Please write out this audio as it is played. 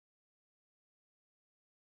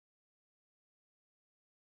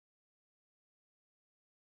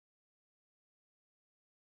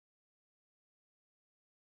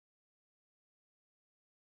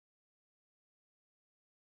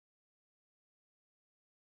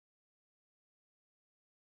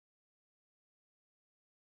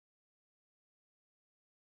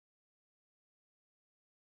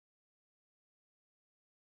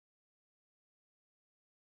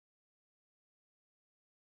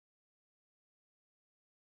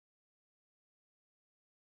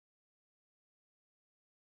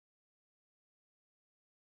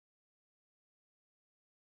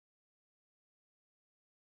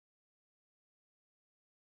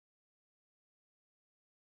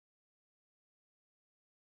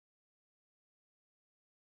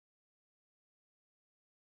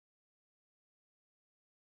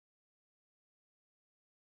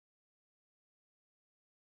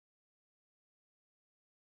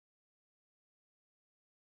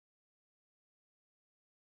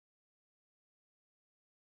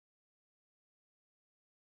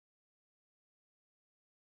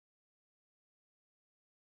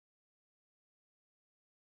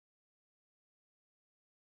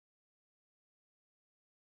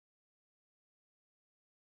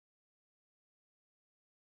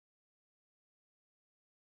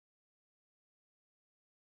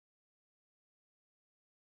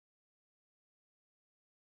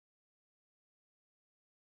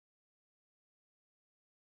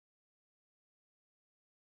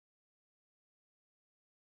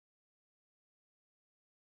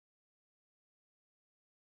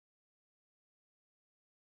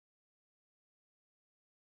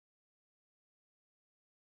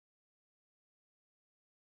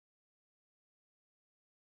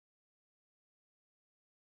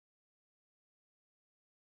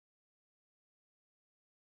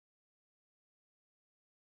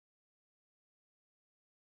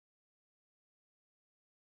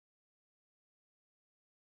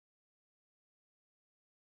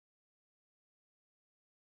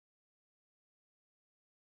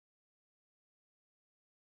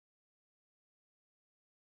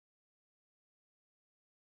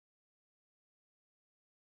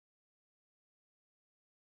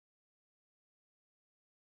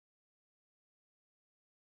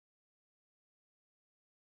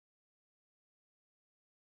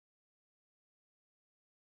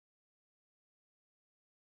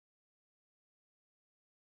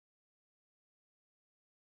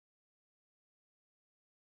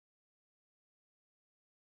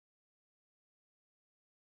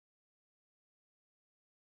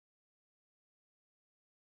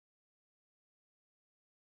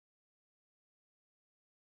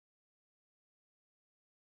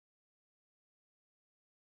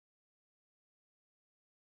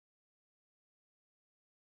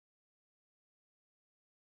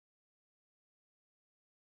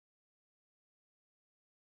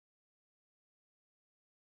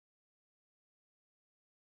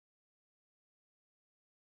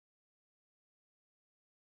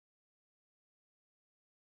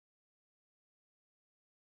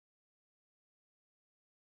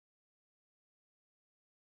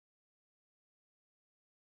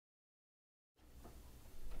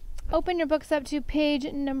Open your books up to page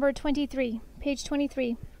number 23. Page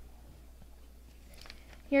 23.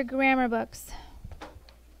 Your grammar books.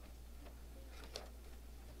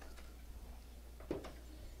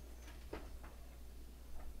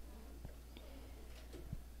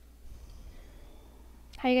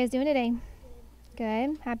 How you guys doing today?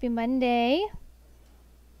 Good. Happy Monday.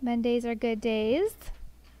 Mondays are good days.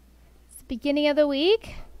 It's the beginning of the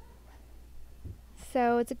week,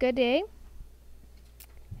 so it's a good day.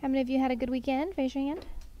 How many of you had a good weekend? Raise your hand.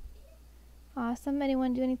 Awesome.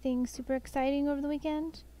 Anyone do anything super exciting over the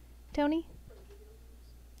weekend? Tony?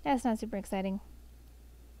 That's not super exciting,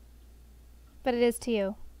 but it is to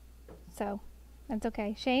you, so that's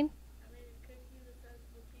okay. Shane?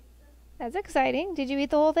 That's exciting. Did you eat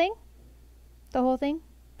the whole thing? The whole thing?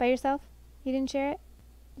 By yourself? You didn't share it?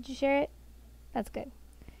 Did you share it? That's good.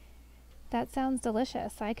 That sounds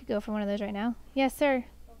delicious. I could go for one of those right now. Yes, sir.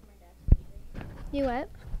 You what?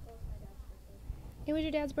 It was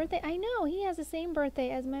your dad's birthday? I know. He has the same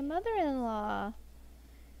birthday as my mother-in-law.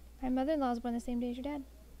 My mother-in-law was born the same day as your dad.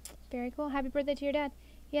 Very cool. Happy birthday to your dad.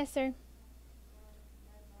 Yes, sir.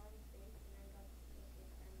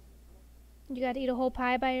 You got to eat a whole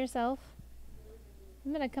pie by yourself?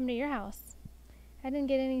 I'm going to come to your house. I didn't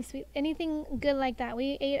get anything good like that.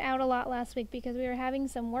 We ate out a lot last week because we were having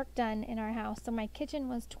some work done in our house. So my kitchen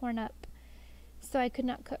was torn up. So I could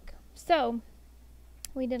not cook. So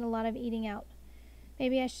we did a lot of eating out.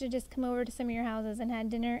 Maybe I should have just come over to some of your houses and had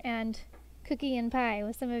dinner and cookie and pie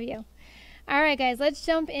with some of you. All right, guys, let's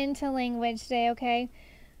jump into language today, okay?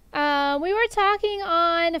 We were talking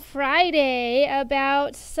on Friday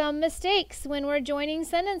about some mistakes when we're joining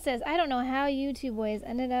sentences. I don't know how you two boys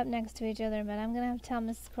ended up next to each other, but I'm going to have to tell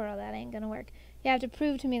Mrs. Coral that ain't going to work. You have to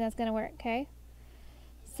prove to me that's going to work, okay?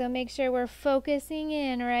 So make sure we're focusing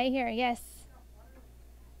in right here. Yes.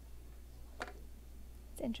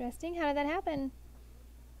 It's interesting. How did that happen?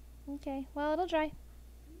 Okay, well, it'll dry.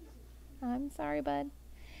 I'm sorry, bud.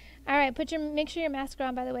 All right, make sure your masks are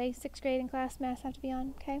on, by the way. 6th grade in class, masks have to be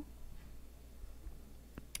on, okay?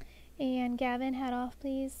 And Gavin, hat off,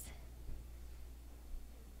 please.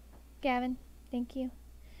 Gavin, thank you.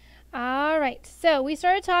 All right, so we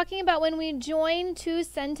started talking about when we join two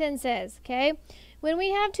sentences, okay? When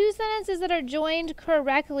we have two sentences that are joined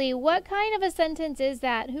correctly, what kind of a sentence is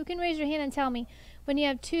that? Who can raise your hand and tell me? When you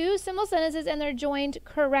have two simple sentences and they're joined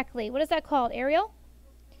correctly, what is that called, Ariel?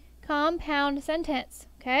 Compound sentence,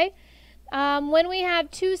 okay? When we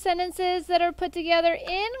have two sentences that are put together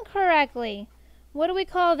incorrectly, what do we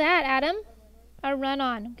call that, Adam? A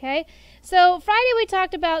run-on, okay? So Friday we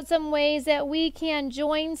talked about some ways that we can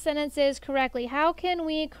join sentences correctly. How can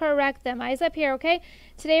we correct them? Eyes up here, okay?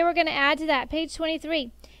 Today we're going to add to that. Page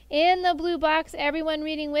 23. In the blue box, everyone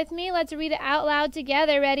reading with me, let's read it out loud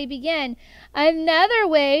together. Ready, begin. Another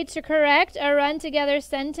way to correct a run-together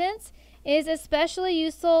sentence is especially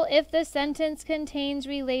useful if the sentence contains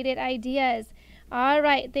related ideas. All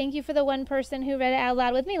right, thank you for the one person who read it out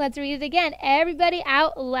loud with me. Let's read it again. Everybody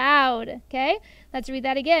out loud, okay? Let's read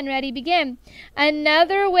that again. Ready, begin.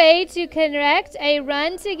 Another way to correct a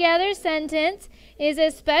run-together sentence is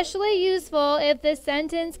especially useful if the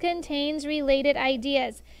sentence contains related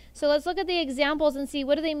ideas. So let's look at the examples and see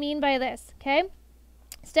what do they mean by this, okay?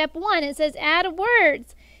 Step 1, it says add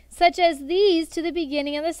words such as these to the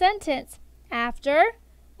beginning of the sentence. After,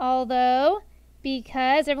 although,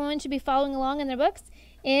 because, everyone should be following along in their books.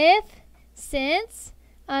 If, since,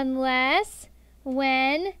 unless,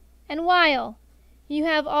 when, and while. You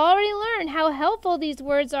have already learned how helpful these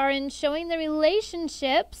words are in showing the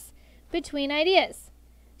relationships between ideas.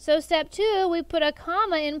 So step 2, we put a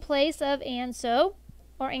comma in place of and so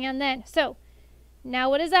or and then. So now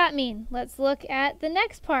what does that mean? Let's look at the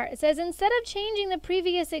next part. It says instead of changing the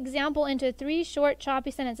previous example into 3 short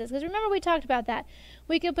choppy sentences, because remember we talked about that.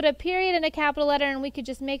 We could put a period and a capital letter and we could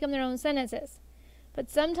just make them their own sentences.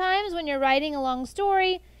 But sometimes when you're writing a long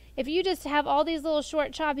story, if you just have all these little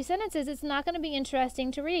short choppy sentences, it's not going to be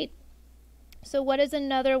interesting to read. So what is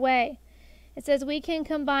another way? It says we can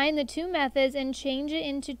combine the 2 methods and change it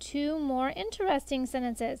into 2 more interesting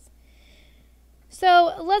sentences.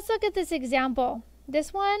 So let's look at this example.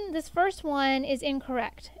 This first one is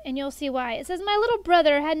incorrect, and you'll see why. It says, my little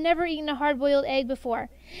brother had never eaten a hard-boiled egg before,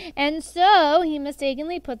 and so he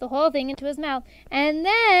mistakenly put the whole thing into his mouth, and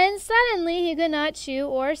then suddenly he could not chew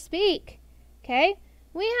or speak. Okay?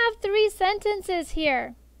 We have 3 sentences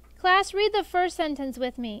here. Class, read the first sentence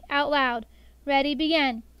with me, out loud. Ready,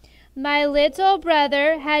 begin. My little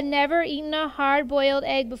brother had never eaten a hard-boiled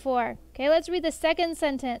egg before. Okay, let's read the second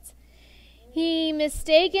sentence. He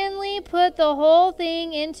mistakenly put the whole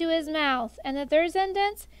thing into his mouth. And the third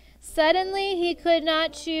sentence, Suddenly he could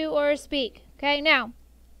not chew or speak. Okay, now,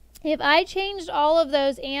 if I changed all of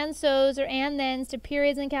those and so's or and thens to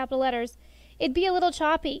periods and capital letters, it'd be a little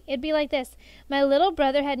choppy. It'd be like this. My little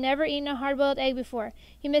brother had never eaten a hard-boiled egg before.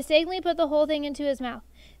 He mistakenly put the whole thing into his mouth.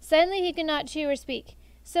 Suddenly he could not chew or speak.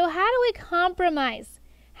 So how do we compromise?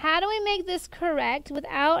 How do we make this correct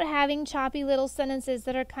without having choppy little sentences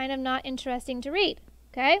that are kind of not interesting to read?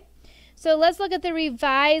 Okay? So let's look at the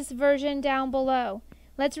revised version down below.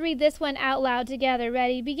 Let's read this one out loud together.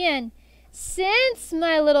 Ready? Begin. Since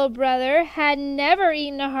my little brother had never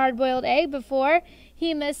eaten a hard-boiled egg before,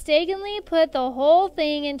 he mistakenly put the whole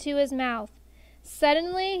thing into his mouth.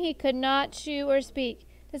 Suddenly he could not chew or speak.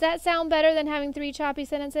 Does that sound better than having 3 choppy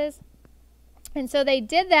sentences? And so they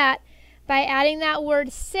did that by adding that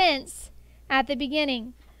word since at the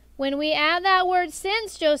beginning. When we add that word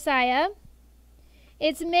since, Josiah,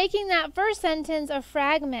 it's making that first sentence a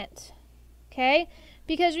fragment. Okay?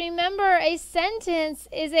 Because remember, a sentence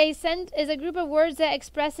is a group of words that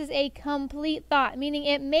expresses a complete thought, meaning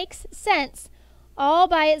it makes sense all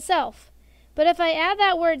by itself. But if I add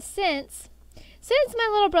that word since my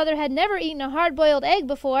little brother had never eaten a hard-boiled egg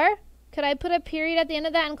before, could I put a period at the end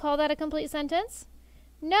of that and call that a complete sentence?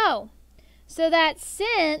 No. So that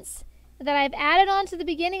since that I've added on to the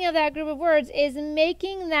beginning of that group of words is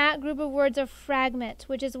making that group of words a fragment,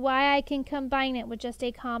 which is why I can combine it with just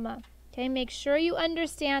a comma. Okay, make sure you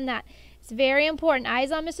understand that. It's very important.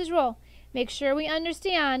 Eyes on Mrs. Roll. Make sure we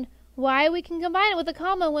understand why we can combine it with a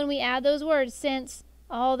comma when we add those words, since,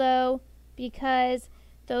 although, because.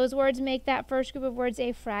 Those words make that first group of words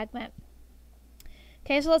a fragment.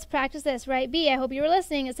 Okay, so let's practice this. Right B, I hope you were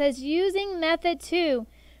listening. It says, using method 2,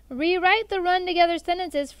 rewrite the run together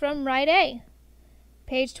sentences from right A.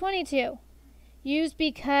 Page 22. Use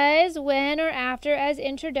because, when, or after as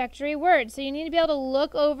introductory words. So you need to be able to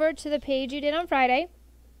look over to the page you did on Friday.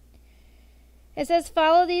 It says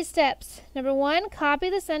follow these steps. Number 1, copy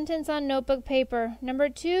the sentence on notebook paper. Number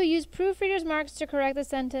 2, use proofreader's marks to correct the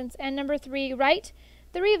sentence. And number 3, write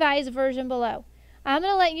the revised version below. I'm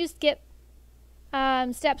going to let you skip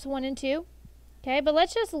steps 1 and 2. Okay, but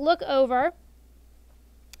let's just look over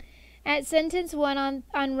at sentence 1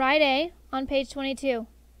 on right A on page 22.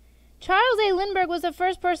 Charles A. Lindbergh was the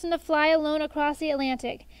first person to fly alone across the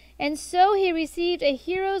Atlantic, and so he received a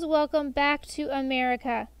hero's welcome back to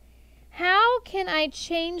America. How can I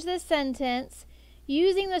change this sentence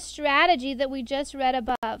using the strategy that we just read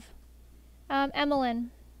above?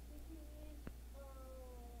 Emmeline.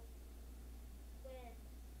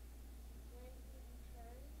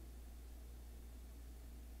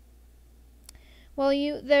 Well,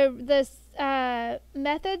 the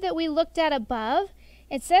method that we looked at above,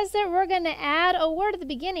 it says that we're going to add a word at the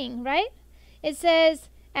beginning, right? It says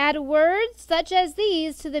add words such as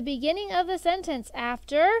these to the beginning of the sentence: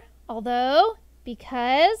 after, although,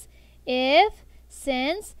 because, if,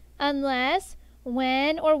 since, unless,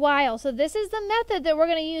 when, or while. So this is the method that we're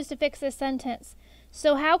going to use to fix this sentence.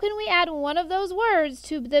 So how can we add one of those words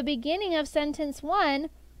to the beginning of sentence 1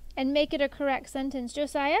 and make it a correct sentence?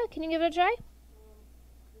 Josiah, can you give it a try?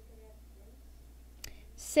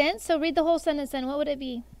 Since, so read the whole sentence then. What would it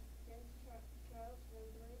be? Since Charles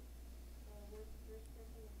Lindbergh was the first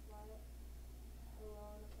person to fly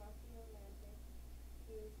alone across the Atlantic,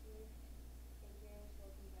 he received a hero's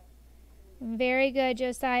welcome back. Very good,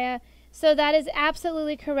 Josiah. So that is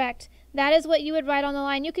absolutely correct. That is what you would write on the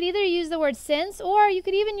line. You could either use the word since, or you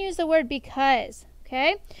could even use the word because.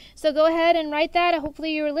 Okay? So go ahead and write that.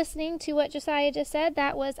 Hopefully you were listening to what Josiah just said.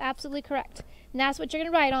 That was absolutely correct. And that's what you're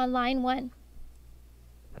going to write on line 1.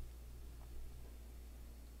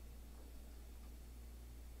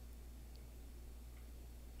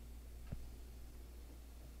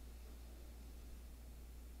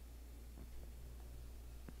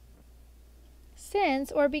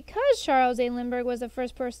 Since, or because Charles A. Lindbergh was the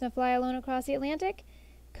first person to fly alone across the Atlantic,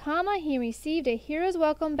 comma, he received a hero's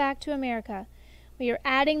welcome back to America. We are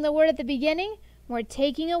adding the word at the beginning. We're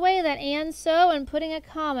taking away that and so and putting a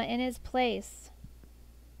comma in its place.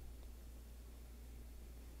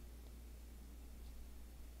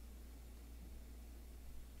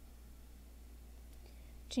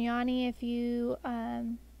 Gianni, if you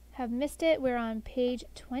have missed it, we're on page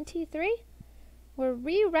 23. We're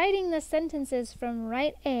rewriting the sentences from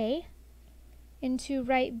right A into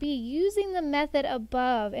right B using the method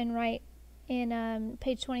above in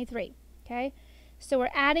page 23. Okay, so we're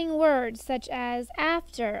adding words such as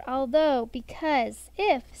after, although, because,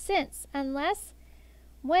 if, since, unless,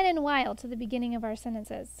 when, and while to the beginning of our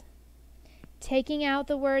sentences. Taking out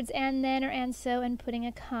the words and then or and so and putting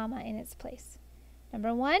a comma in its place.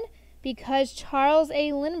 Number 1, because Charles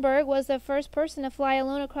A. Lindbergh was the first person to fly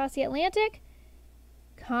alone across the Atlantic,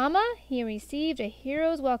 comma, he received a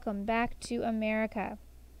hero's welcome back to America.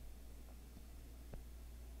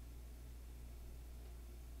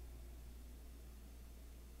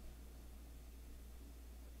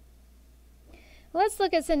 Let's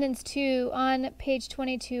look at sentence 2 on page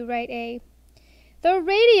 22, right A. The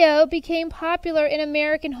radio became popular in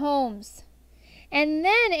American homes. And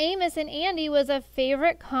then Amos and Andy was a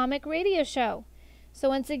favorite comic radio show. So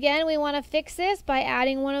once again, we want to fix this by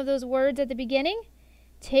adding one of those words at the beginning,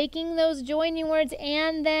 taking those joining words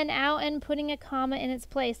and then out and putting a comma in its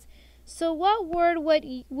place. So what word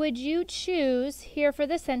would you choose here for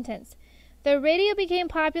this sentence? The radio became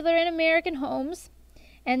popular in American homes.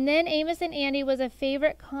 And then Amos and Andy was a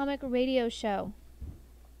favorite comic radio show.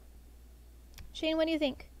 Shane, what do you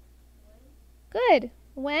think? Good.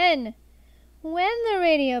 When? When the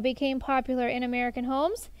radio became popular in American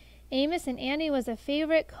homes, Amos and Andy was a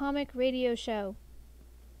favorite comic radio show.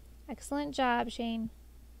 Excellent job, Shane.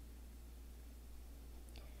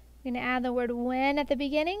 I'm going to add the word when at the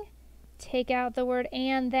beginning, take out the word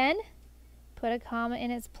and then, put a comma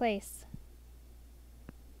in its place.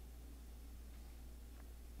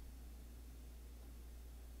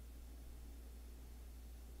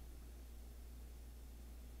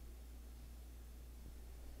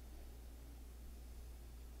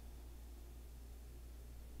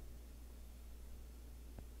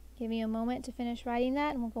 Give you a moment to finish writing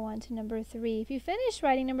that, and we'll go on to number 3. If you finish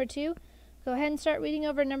writing number 2, go ahead and start reading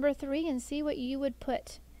over number 3 and see what you would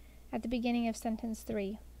put at the beginning of sentence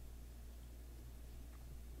 3.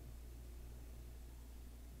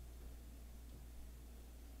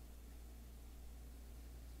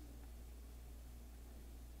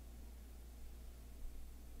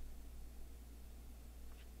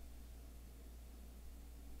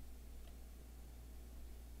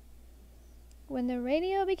 When the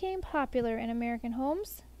radio became popular in American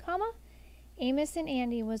homes, comma, Amos and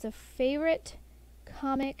Andy was a favorite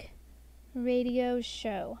comic radio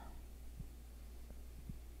show.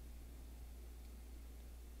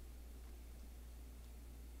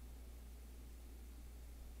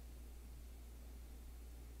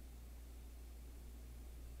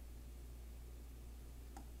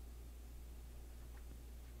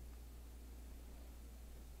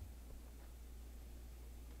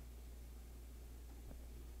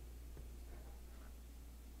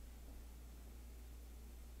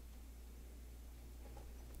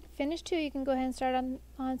 Finish 2, you can go ahead and start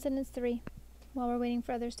on sentence 3 while we're waiting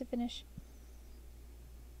for others to finish.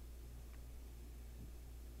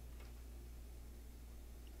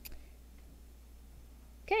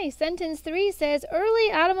 Okay, sentence 3 says,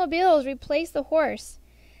 early automobiles replaced the horse,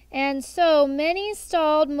 and so many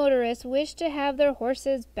stalled motorists wish to have their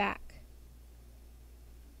horses back.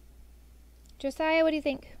 Josiah, what do you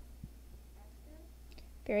think?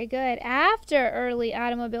 Very good. After early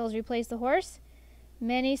automobiles replaced the horse,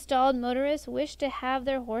 many stalled motorists wish to have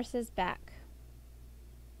their horses back.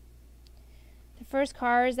 The first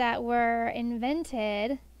cars that were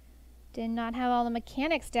invented did not have all the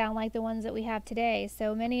mechanics down like the ones that we have today.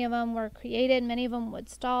 So many of them were created, many of them would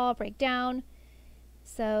stall, break down.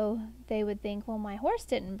 So they would think, well, my horse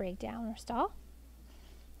didn't break down or stall.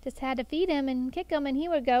 Just had to feed him and kick him and he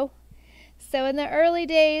would go. So in the early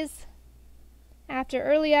days, after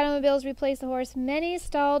early automobiles replaced the horse, many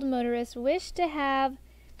stalled motorists wished to have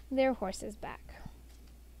their horses back.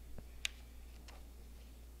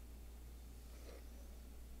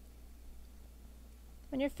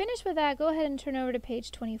 When you're finished with that, go ahead and turn over to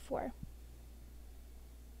page 24.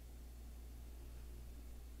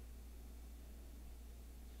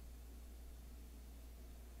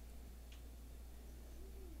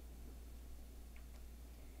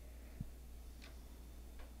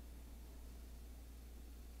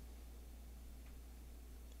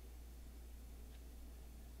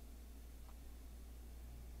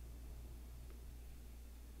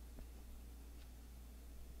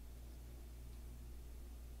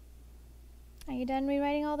 Are you done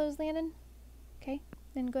rewriting all those, Landon? Okay,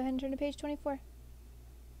 then go ahead and turn to page 24.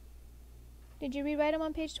 Did you rewrite them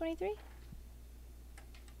on page 23?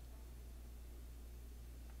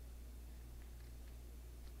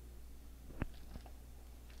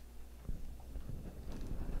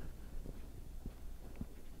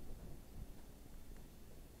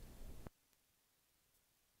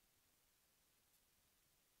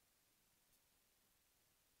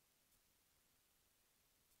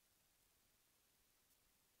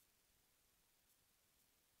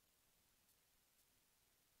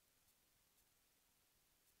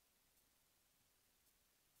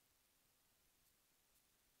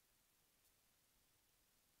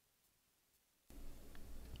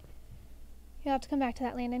 You'll have to come back to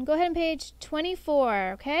that, Landon. Go ahead and page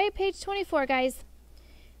 24, okay? Page 24, guys.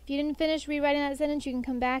 If you didn't finish rewriting that sentence, you can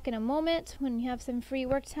come back in a moment when you have some free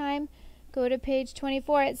work time. Go to page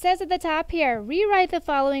 24. It says at the top here, rewrite the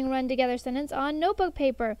following run-together sentence on notebook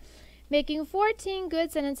paper, making 14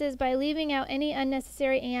 good sentences by leaving out any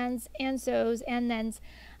unnecessary ands, and so's, and thens.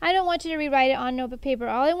 I don't want you to rewrite it on notebook paper.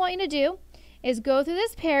 All I want you to do is go through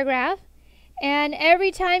this paragraph, and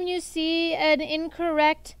every time you see an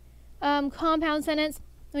incorrect compound sentence,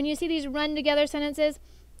 when you see these run-together sentences,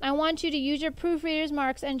 I want you to use your proofreader's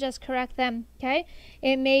marks and just correct them, okay?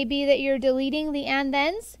 It may be that you're deleting the and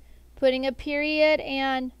thens, putting a period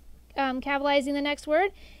and capitalizing the next word.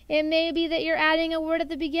 It may be that you're adding a word at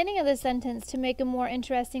the beginning of the sentence to make a more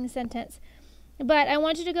interesting sentence. But I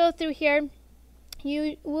want you to go through here.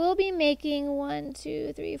 You will be making 1,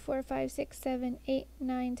 2, 3, 4, 5, 6, 7, 8,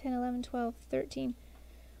 9, 10, 11, 12, 13,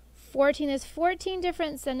 14. There's 14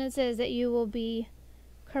 different sentences that you will be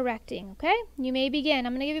correcting, okay? You may begin.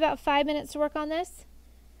 I'm going to give you about 5 minutes to work on this.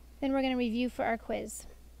 Then we're going to review for our quiz.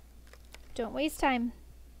 Don't waste time.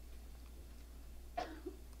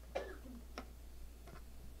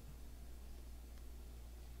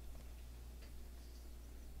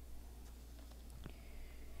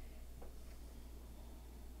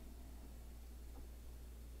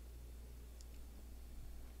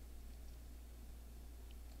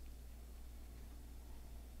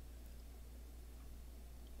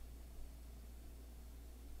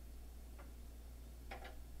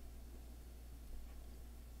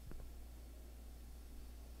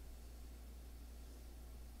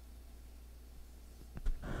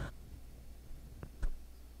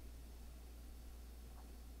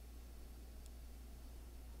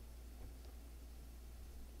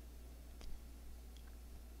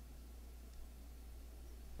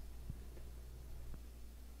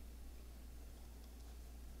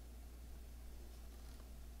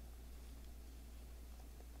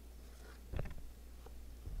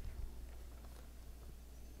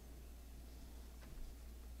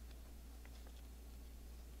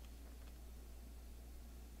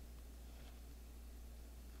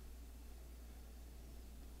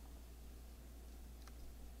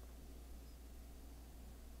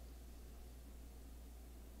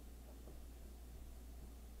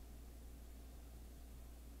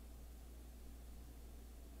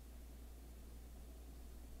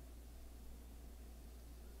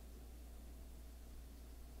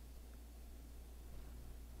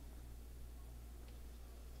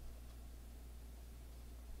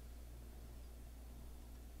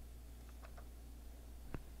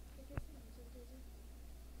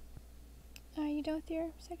 Are you done with your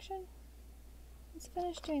section? Let's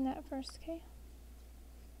finish doing that first, okay?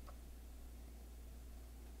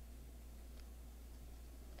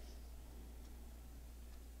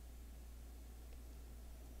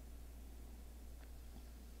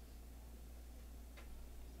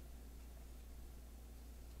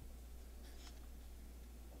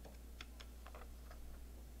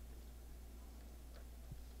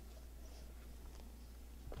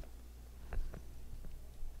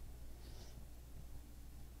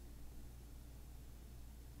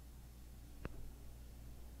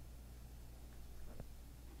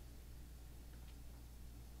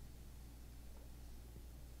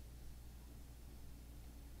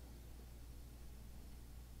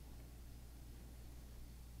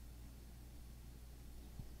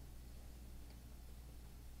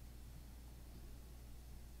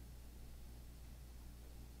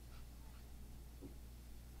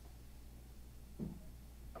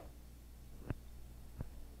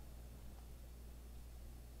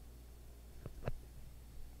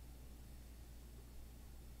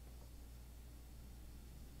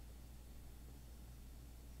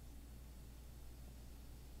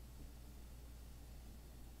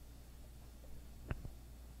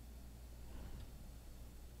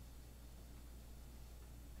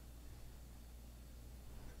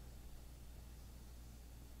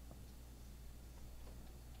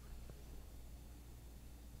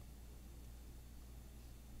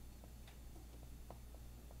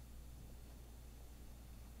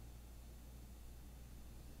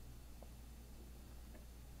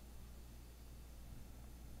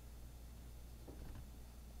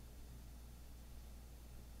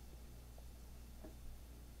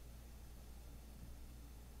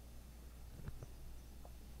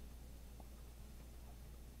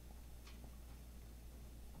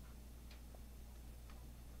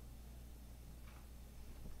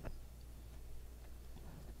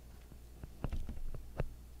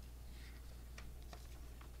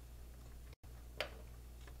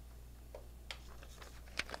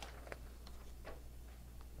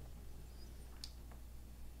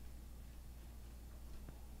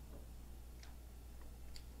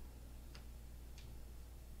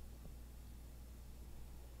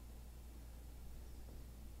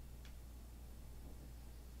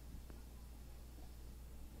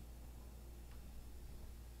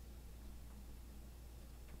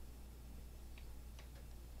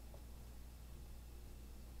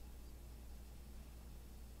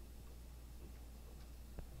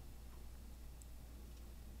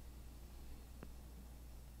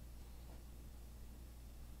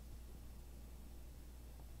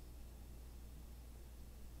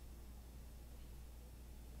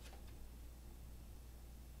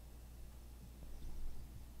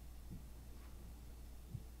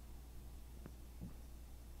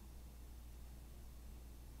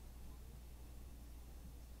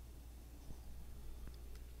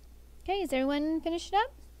 Okay, is everyone finished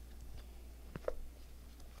up?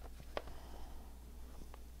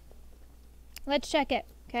 Let's check it,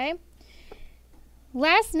 okay?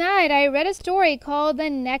 Last night I read a story called The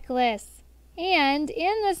Necklace. And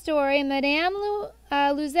in the story, Madame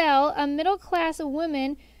Loisel, a middle-class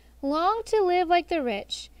woman, longed to live like the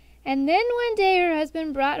rich. And then one day her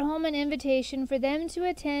husband brought home an invitation for them to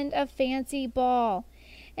attend a fancy ball.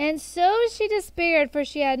 And so she despaired, for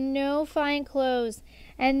she had no fine clothes.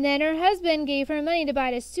 And then her husband gave her money to buy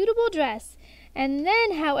a suitable dress. And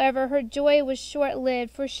then, however, her joy was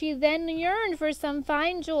short-lived, for she then yearned for some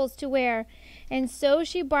fine jewels to wear. And so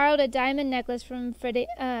she borrowed a diamond necklace from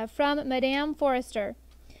Madame Forrester,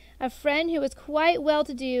 a friend who was quite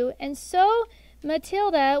well-to-do. And so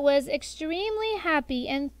Matilda was extremely happy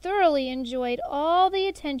and thoroughly enjoyed all the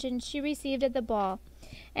attention she received at the ball.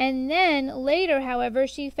 And then, later, however,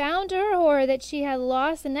 she found to her horror that she had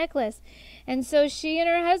lost the necklace. And so she and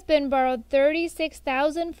her husband borrowed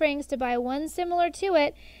 36,000 francs to buy one similar to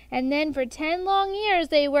it, and then for 10 long years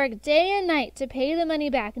they worked day and night to pay the money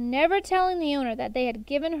back, never telling the owner that they had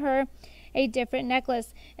given her a different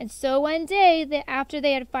necklace. And so one day, after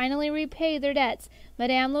they had finally repaid their debts,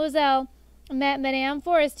 Madame Loisel met Madame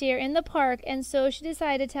Forestier in the park, and so she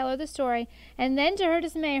decided to tell her the story. And then, to her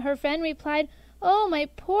dismay, her friend replied, "Oh, my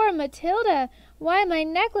poor Matilda, why, my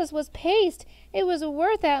necklace was paste. It was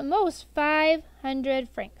worth at most 500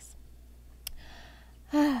 francs.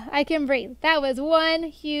 I can breathe. That was one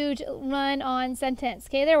huge run-on sentence.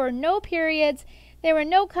 Okay, there were no periods. There were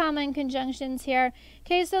no comma and conjunctions here.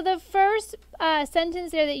 Okay, so the first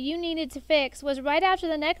sentence there that you needed to fix was right after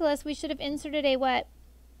the necklace. We should have inserted a what?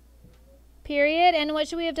 Period. And what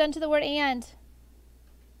should we have done to the word and?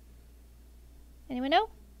 Anyone know?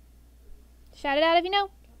 Shout it out if you know.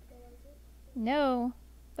 No.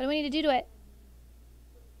 What do we need to do to it?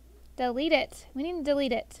 Delete it. We need to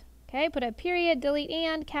delete it. Okay, put a period, delete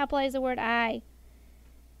and, capitalize the word I.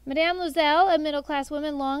 Madame Loisel, a middle-class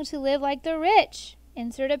woman, longed to live like the rich.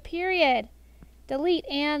 Insert a period. Delete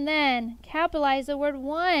and then, capitalize the word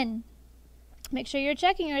one. Make sure you're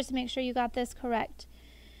checking yours to make sure you got this correct.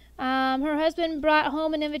 Her husband brought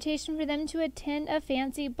home an invitation for them to attend a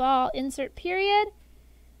fancy ball. Insert period.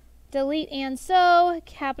 Delete and so,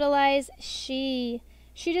 capitalize she.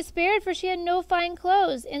 She despaired, for she had no fine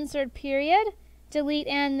clothes. Insert period. Delete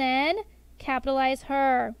and then, capitalize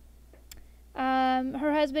her.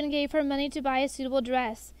 Her husband gave her money to buy a suitable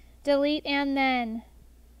dress. Delete and then.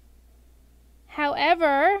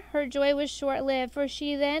 However, her joy was short-lived, for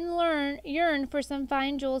she then yearned for some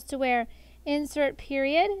fine jewels to wear. Insert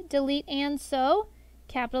period. Delete and so,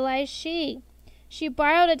 capitalize she. She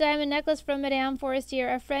borrowed a diamond necklace from Madame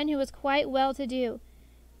Forestier, a friend who was quite well-to-do.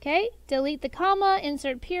 Okay, delete the comma,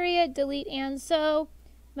 insert period, delete and so.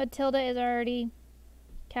 Matilda is already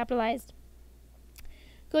capitalized.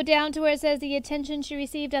 Go down to where it says the attention she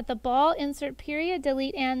received at the ball, insert period,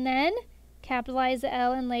 delete and then. Capitalize the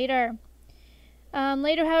L and later.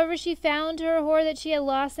 Later, however, she found to her horror that she had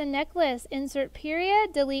lost a necklace. Insert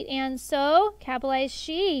period, delete and so. Capitalize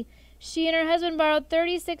she. She and her husband borrowed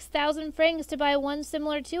 36,000 francs to buy one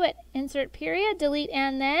similar to it. Insert period, delete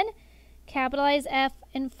and then. Capitalize F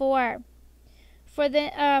and 4. For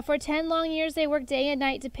 10 long years they worked day and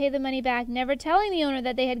night to pay the money back, never telling the owner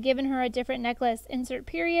that they had given her a different necklace. Insert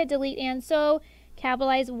period, delete and so.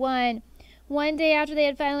 Capitalize 1. One day after they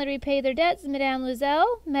had finally repaid their debts, Madame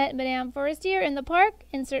Loisel met Madame Forestier in the park.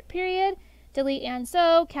 Insert period, delete and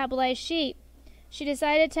so. Capitalize she. She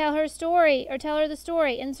decided to tell her the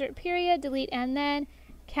story. Insert period, delete and then.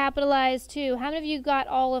 Capitalize 2. How many of you got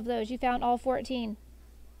all of those? You found all 14?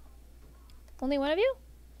 Only one of you?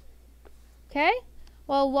 Okay.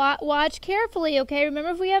 Well, watch carefully, okay?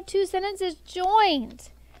 Remember, if we have two sentences joined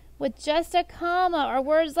with just a comma or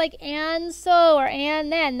words like and so or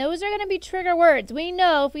and then, those are going to be trigger words. We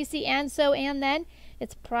know if we see and so and then,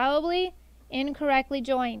 it's probably incorrectly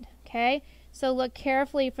joined, okay? So look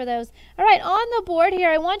carefully for those. All right, on the board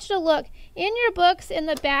here, I want you to look in your books in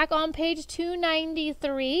the back on page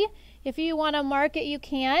 293. If you want to mark it, you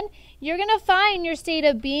can. You're going to find your state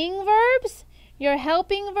of being verbs, your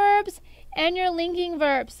helping verbs, and your linking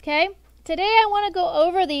verbs, okay? Today I want to go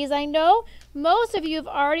over these. I know most of you have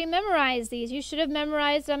already memorized these. You should have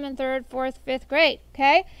memorized them in 3rd, 4th, 5th grade,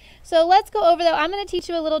 okay? So let's go over them. I'm going to teach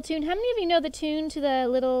you a little tune. How many of you know the tune to the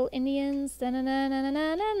Little Indians? That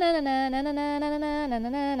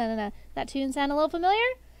tune sound a little familiar?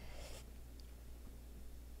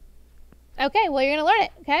 Okay, well, you're going to learn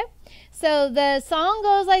it, okay? So the song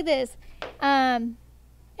goes like this.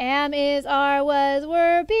 Am, is, are, was,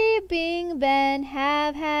 were, be, being, been,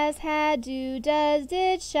 have, has, had, do, does,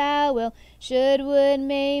 did, shall, will, should, would,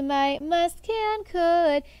 may, might, must, can,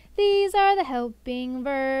 could. These are the helping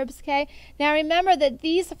verbs, okay? Now remember that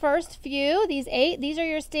these first few, these 8, these are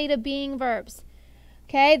your state of being verbs,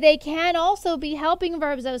 okay? They can also be helping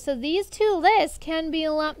verbs, though, so these two lists can be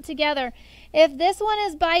lumped together. If this one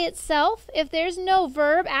is by itself, if there's no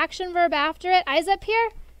verb, action verb after it, eyes up here.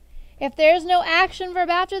 If there's no action verb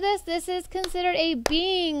after this, this is considered a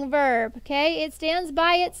being verb, okay? It stands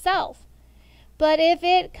by itself. But if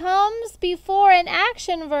it comes before an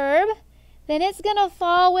action verb, then it's going to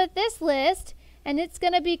fall with this list, and it's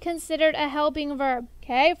going to be considered a helping verb,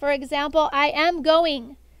 okay? For example, I am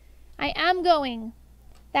going. I am going.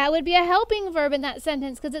 That would be a helping verb in that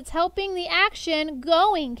sentence because it's helping the action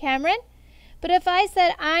going, Cameron. But if I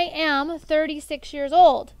said I am 36 years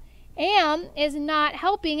old, am is not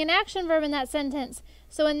helping an action verb in that sentence.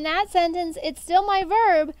 So in that sentence, it's still my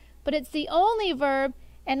verb, but it's the only verb,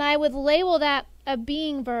 and I would label that a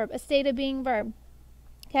being verb, a state of being verb.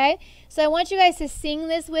 Okay? So I want you guys to sing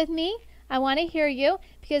this with me. I want to hear you,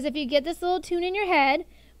 because if you get this little tune in your head,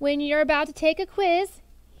 when you're about to take a quiz,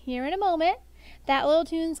 here in a moment, that little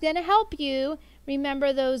tune's going to help you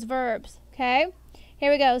remember those verbs. Okay?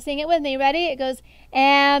 Here we go. Sing it with me. Ready? It goes,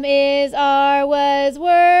 am, is, are, was,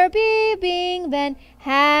 were, be, being, been,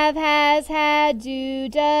 have, has, had, do,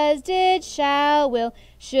 does, did, shall, will,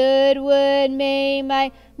 should, would, may,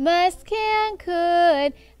 might, must, can,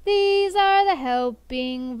 could. These are the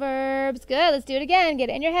helping verbs. Good. Let's do it again. Get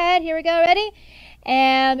it in your head. Here we go. Ready?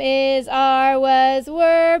 Am, is, are, was,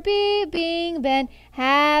 were, be, being, been,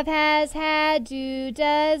 have, has, had, do,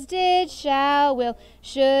 does, did, shall, will,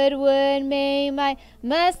 should, would, may, might,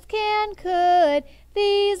 must, can, could.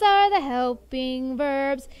 These are the helping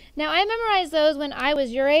verbs. Now, I memorized those when I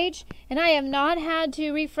was your age, and I have not had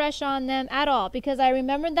to refresh on them at all because I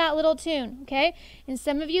remembered that little tune, okay? And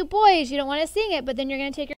some of you boys, you don't want to sing it, but then you're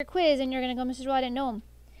going to take your quiz and you're going to go, Mrs. Rowe, I didn't know them.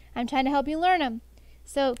 I'm trying to help you learn them.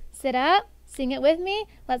 So sit up, sing it with me.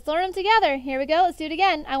 Let's learn them together. Here we go. Let's do it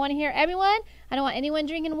again. I want to hear everyone. I don't want anyone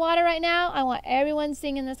drinking water right now. I want everyone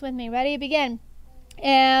singing this with me. Ready? Begin.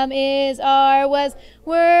 Am, is, are, was,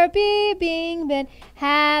 were, be, being, been,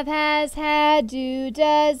 have, has, had, do,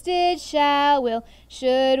 does, did, shall, will,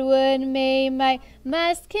 should, would, may, might,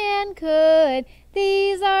 must, can, could.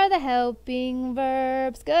 These are the helping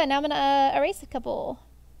verbs. Good. Now I'm going to erase a couple.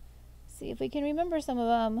 See if we can remember some of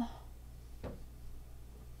them.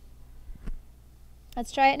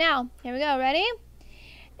 Let's try it now. Here we go. Ready?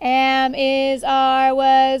 Am, is, are,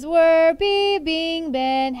 was, were, be, being,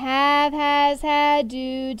 been, have, has, had,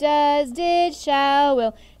 do, does, did, shall,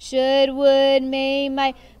 will, should, would, may,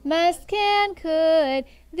 might, must, can, could.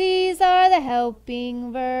 These are the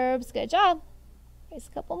helping verbs. Good job. Here's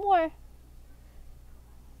a couple more.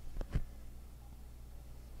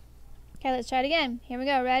 Okay, let's try it again. Here we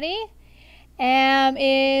go. Ready? Am,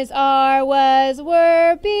 is, are, was,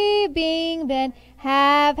 were, be, being, been,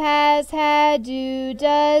 have, has, had, do,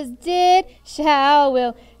 does, did, shall,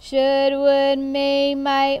 will, should, would, may,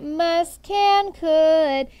 might, must, can,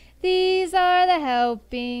 could. These are the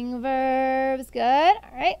helping verbs. Good.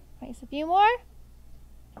 All right. Erase a few more.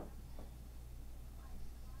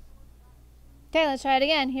 Okay, let's try it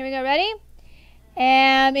again. Here we go. Ready?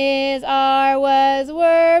 Am, is, are, was,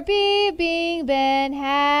 were, be, being, been,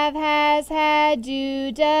 have, has, had,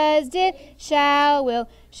 do, does, did, shall, will,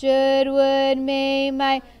 should, would, may,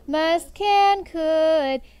 might, must, can,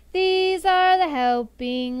 could. These are the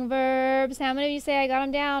helping verbs. How many of you say I got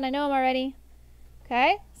them down? I know them already.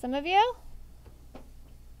 Okay, some of you?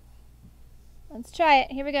 Let's try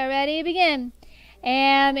it. Here we go. Ready? Begin.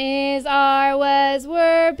 Am, is, are, was,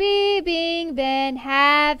 were, be, being, been,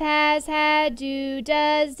 have, has, had, do,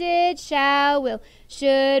 does, did, shall, will,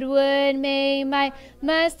 should, would, may, might,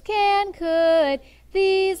 must, can, could.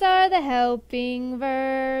 These are the helping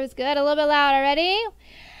verbs. Good. A little bit louder. Ready?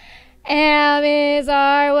 Am, is,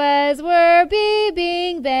 are, was, were, be,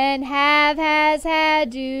 being, been, have, has,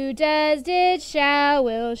 had, do, does, did, shall,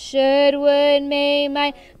 will, should, would, may,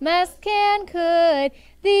 might, must, can, could.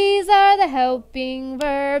 These are the helping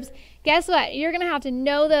verbs. Guess what? You're going to have to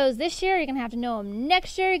know those this year. You're going to have to know them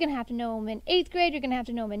next year. You're going to have to know them in 8th grade. You're going to have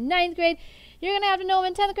to know them in 9th grade. You're going to have to know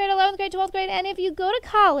them in 10th grade, 11th grade, 12th grade. And if you go to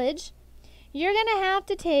college, you're going to have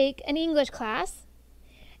to take an English class,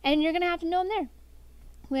 and you're going to have to know them there.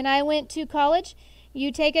 When I went to college,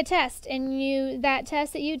 you take a test, and that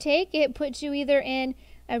test that you take, it puts you either in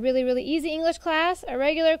a really, really easy English class, a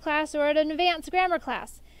regular class, or an advanced grammar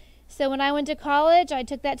class. So when I went to college, I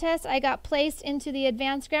took that test. I got placed into the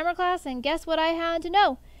advanced grammar class, and guess what I had to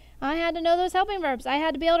know? I had to know those helping verbs. I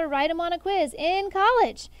had to be able to write them on a quiz in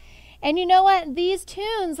college. And you know what? These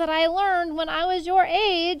tunes that I learned when I was your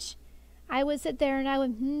age, I would sit there and I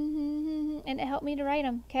would, and it helped me to write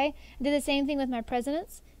them, okay? I did the same thing with my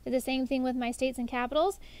presidents. Did the same thing with my states and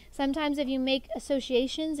capitals. Sometimes if you make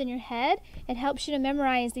associations in your head, it helps you to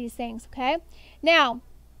memorize these things, okay? Now,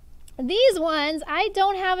 these ones, I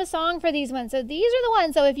don't have a song for these ones. So these are the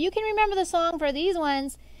ones. So if you can remember the song for these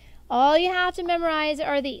ones, all you have to memorize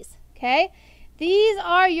are these, okay? These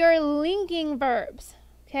are your linking verbs,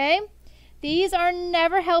 okay? These are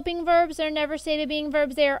never helping verbs. They're never stated being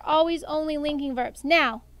verbs. They are always only linking verbs.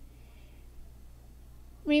 Now,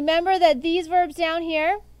 remember that these verbs down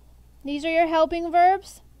here, these are your helping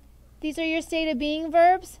verbs. These are your state of being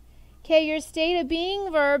verbs. Okay, your state of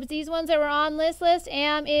being verbs, these ones that were on this list,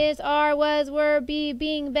 am, is, are, was, were, be,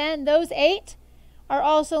 being, been, those 8 are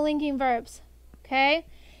also linking verbs. Okay,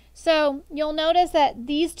 so you'll notice that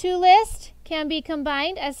these 2 lists can be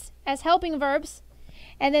combined as helping verbs.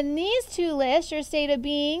 And then these 2 lists, your state of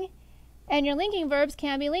being and your linking verbs,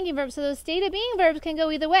 can be linking verbs. So those state of being verbs can go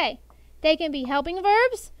either way. They can be helping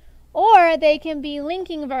verbs or they can be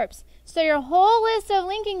linking verbs. So your whole list of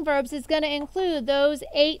linking verbs is going to include those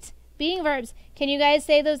 8 being verbs. Can you guys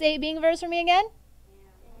say those 8 being verbs for me again?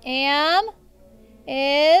 Am,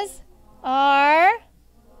 is, are,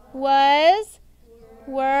 was,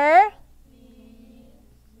 were,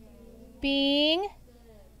 being,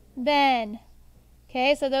 been.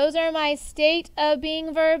 Okay, so those are my state of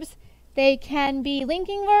being verbs. They can be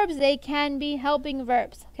linking verbs. They can be helping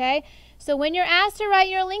verbs. Okay, so when you're asked to write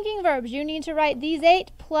your linking verbs, you need to write these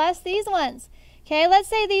 8 plus these ones. Okay, let's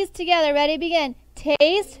say these together. Ready, begin.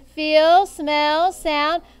 Taste, feel, smell,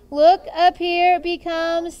 sound, look, appear,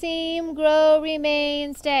 become, seem, grow,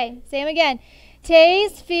 remain, stay. Say them again.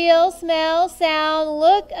 Taste, feel, smell, sound,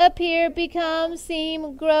 look, appear, become,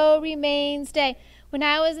 seem, grow, remain, stay. When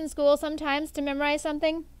I was in school, sometimes to memorize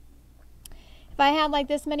something, if I had like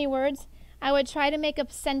this many words, I would try to make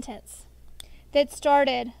a sentence that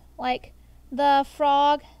started like, the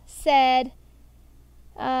frog said,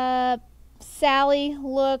 Sally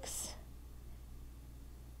looks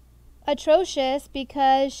atrocious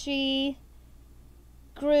because she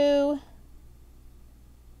grew,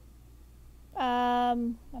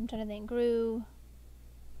 I'm trying to think, grew,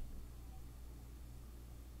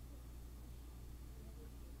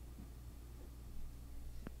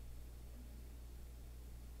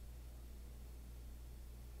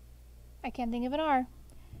 I can't think of an R.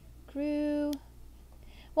 Grew.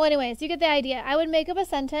 Well, anyways, you get the idea. I would make up a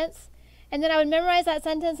sentence, and then I would memorize that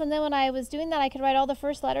sentence, and then when I was doing that, I could write all the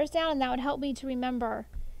first letters down, and that would help me to remember.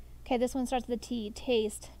 Okay, this one starts with a T.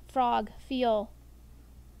 Taste, frog, feel,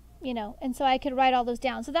 you know, and so I could write all those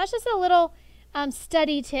down. So that's just a little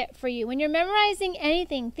study tip for you. When you're memorizing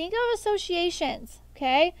anything, think of associations,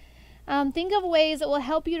 okay? Think of ways that will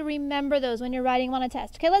help you to remember those when you're writing on a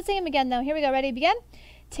test. Okay, let's say them again, though. Here we go. Ready? Begin.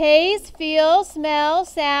 Taste, feel, smell,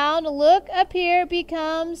 sound, look, appear,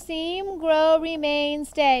 become, seem, grow, remain,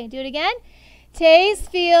 stay. Do it again. Taste,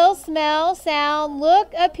 feel, smell, sound,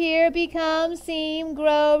 look, appear, become, seem,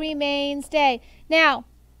 grow, remain, stay. Now,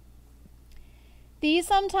 these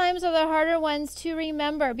sometimes are the harder ones to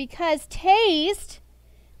remember because taste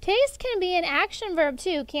can be an action verb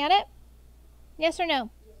too, can't it? Yes or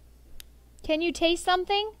no? Can you taste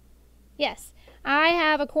something? Yes. I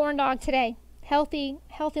have a corn dog today. Healthy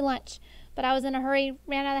lunch. But I was in a hurry,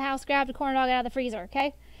 ran out of the house, grabbed a corn dog out of the freezer,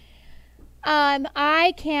 okay?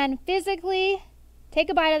 I can physically take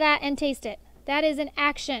a bite of that and taste it. That is an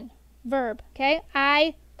action verb, okay?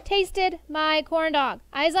 I tasted my corn dog.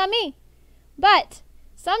 Eyes on me. But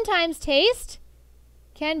sometimes taste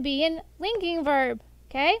can be an linking verb,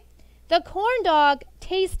 okay? The corn dog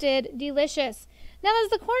tasted delicious. Now,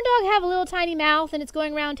 does the corn dog have a little tiny mouth and it's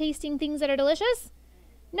going around tasting things that are delicious?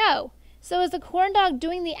 No. So is the corn dog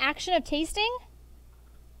doing the action of tasting?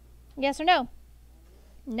 Yes or no?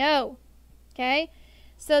 No. Okay?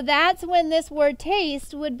 So that's when this word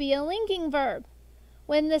taste would be a linking verb.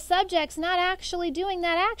 When the subject's not actually doing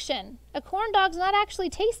that action. A corn dog's not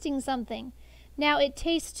actually tasting something. Now it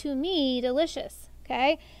tastes to me delicious.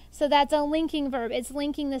 Okay? So that's a linking verb. It's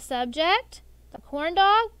linking the subject, the corn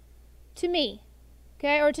dog, to me.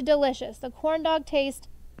 Okay? Or to delicious. The corn dog tastes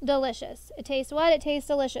delicious. It tastes what? It tastes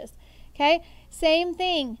delicious. Okay, same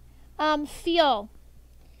thing. Feel.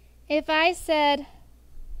 If I said,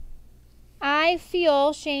 I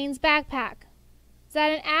feel Shane's backpack, is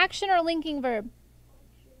that an action or linking verb?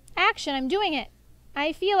 Action. I'm doing it.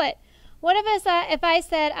 I feel it. What if I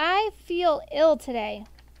said, I feel ill today?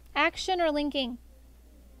 Action or linking?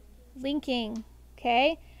 Linking.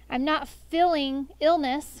 Okay. I'm not feeling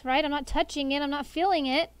illness, right? I'm not touching it. I'm not feeling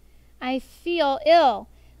it. I feel ill.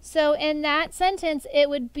 So in that sentence, it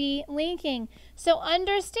would be linking. So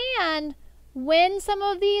understand when some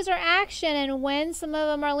of these are action and when some of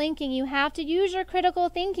them are linking. You have to use your critical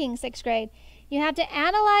thinking, 6th grade. You have to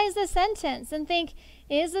analyze the sentence and think,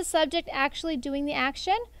 is the subject actually doing the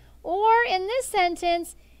action? Or in this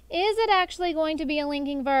sentence, is it actually going to be a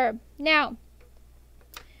linking verb? Now,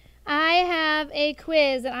 I have a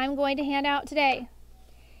quiz that I'm going to hand out today.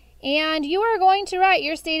 And you are going to write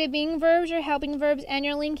your stated being verbs, your helping verbs, and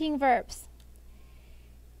your linking verbs.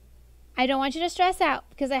 I don't want you to stress out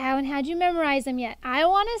because I haven't had you memorize them yet. I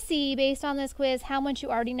want to see, based on this quiz, how much you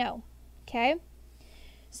already know. Okay?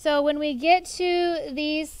 So when we get to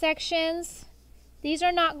these sections, these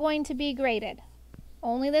are not going to be graded.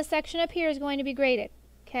 Only this section up here is going to be graded.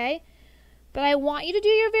 Okay? But I want you to do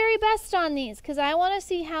your very best on these because I want to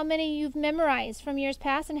see how many you've memorized from years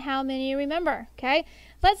past and how many you remember. Okay?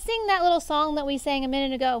 Let's sing that little song that we sang a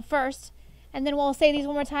minute ago first, and then we'll say these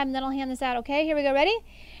one more time, and then I'll hand this out. Okay? Here we go. Ready?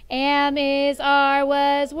 Am, is, are,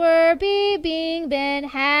 was, were, be, being, been,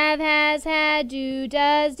 have, has, had, do,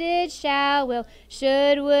 does, did, shall, will,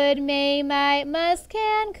 should, would, may, might, must,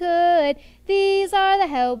 can, could. These are the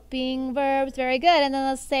helping verbs. Very good. And then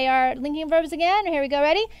let's say our linking verbs again. Here we go.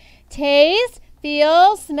 Ready? Taste,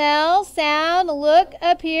 feel, smell, sound, look,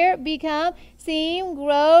 appear, become, seem,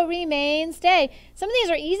 grow, remain, stay. Some of these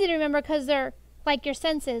are easy to remember because they're like your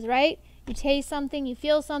senses, right? You taste something, you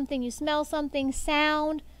feel something, you smell something,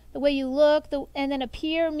 sound, the way you look, and then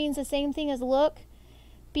appear means the same thing as look.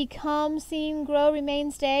 Become, seem, grow, remain,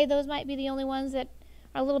 stay. Those might be the only ones that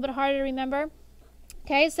are a little bit harder to remember.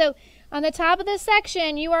 Okay, so on the top of this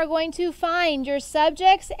section, you are going to find your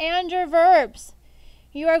subjects and your verbs.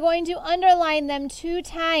 You are going to underline them 2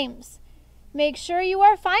 times. Make sure you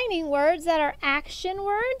are finding words that are action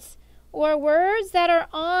words or words that are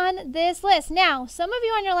on this list. Now, some of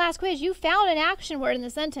you on your last quiz, you found an action word in the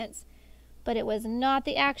sentence, but it was not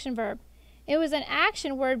the action verb. It was an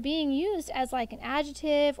action word being used as like an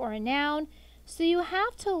adjective or a noun. So you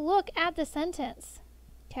have to look at the sentence,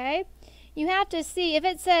 okay? You have to see if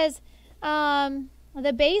it says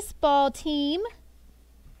the baseball team.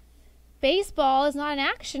 Baseball is not an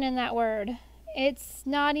action in that word. It's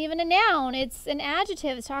not even a noun. It's an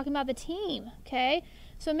adjective. It's talking about the team, okay?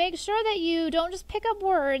 So make sure that you don't just pick up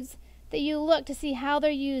words, that you look to see how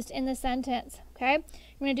they're used in the sentence, okay?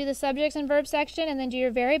 You're going to do the subjects and verbs section and then do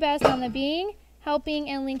your very best on the being, helping,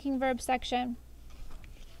 and linking verb section.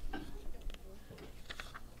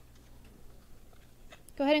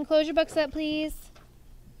 Go ahead and close your books up, please.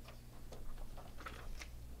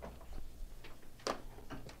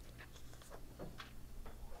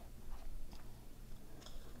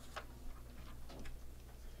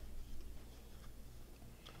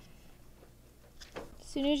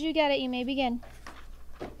 As soon as you get it, you may begin.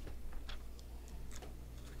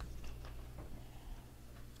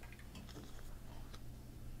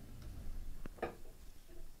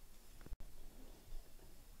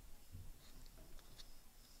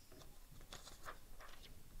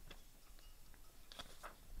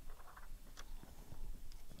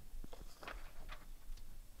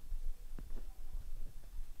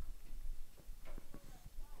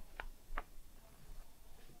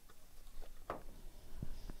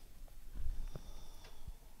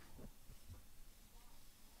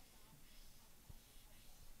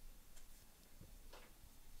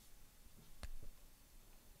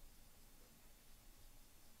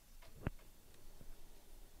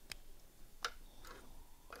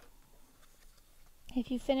 If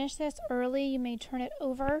you finish this early, you may turn it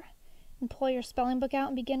over and pull your spelling book out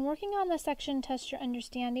and begin working on the section Test Your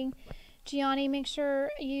Understanding. Gianni, make sure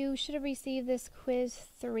you should have received this quiz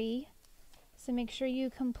 3. So make sure you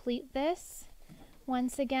complete this.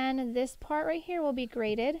 Once again, this part right here will be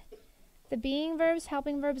graded. The being verbs,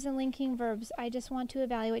 helping verbs, and linking verbs, I just want to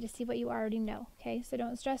evaluate to see what you already know. Okay, so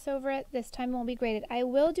don't stress over it. This time it won't be graded. I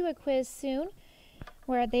will do a quiz soon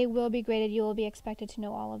where they will be graded. You will be expected to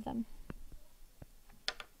know all of them.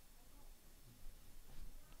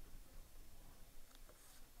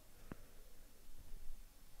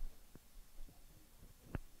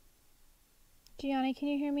 Gianni, can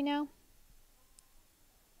you hear me now?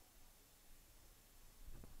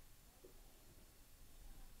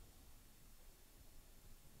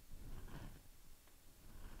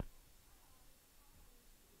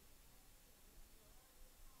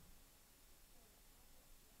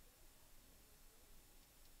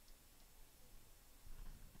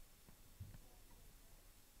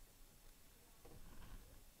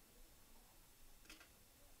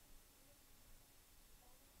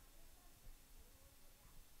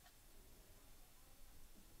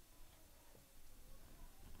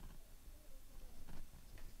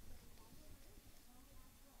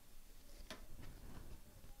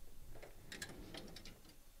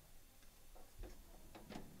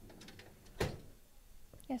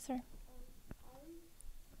 Yes, sir. I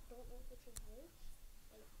don't know if it's in which,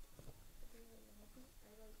 like, being unhappy,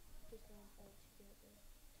 I, like, just don't altogether.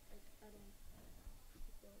 Like, I don't keep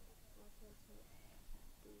going. My parents might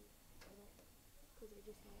be, I don't know, because I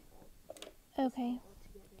just don't all, Okay. all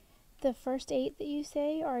together. The first 8 that you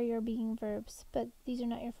say are your being verbs, but these are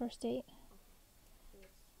not your first 8. So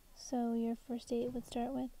it's, So your first 8 would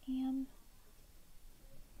start with am.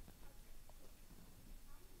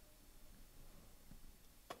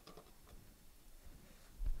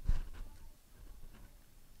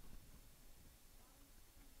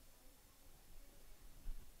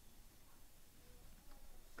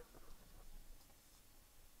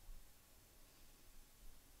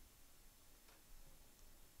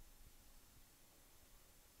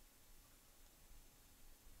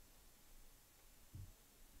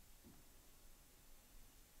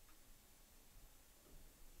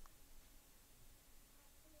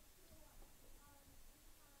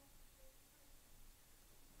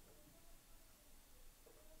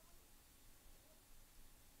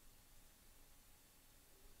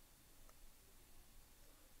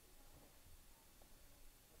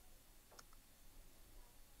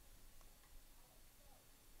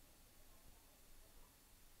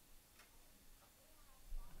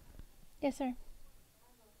 Yes, sir.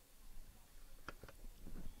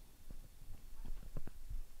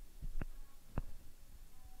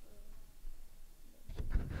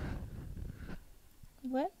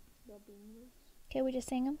 What? the being words. Okay, we just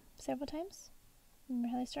sang them several times. Remember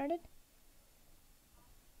how they started?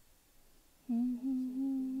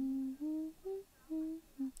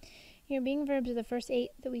 Your being verbs are the first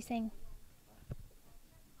 8 that we sang.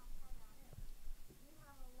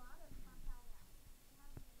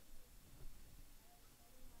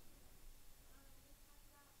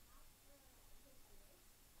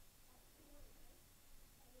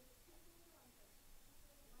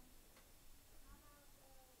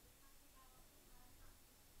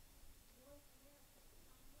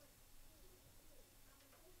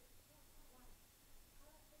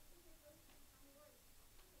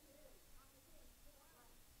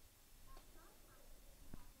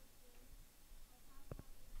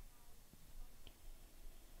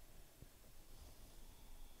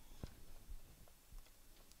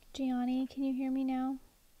 Gianni, can you hear me now?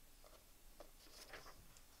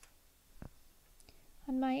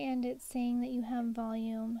 On my end, it's saying that you have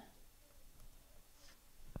volume.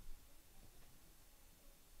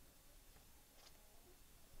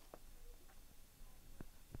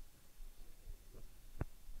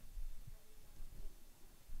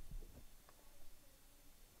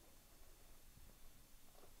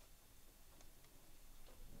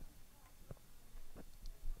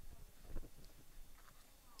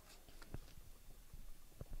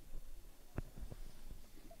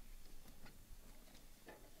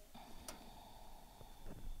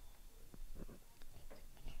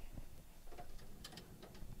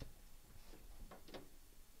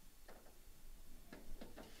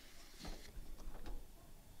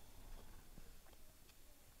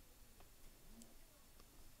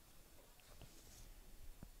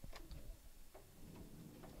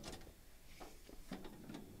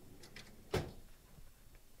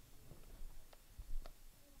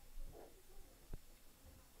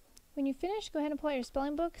 When you finish, go ahead and pull out your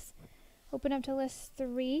spelling books, open up to list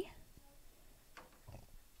 3,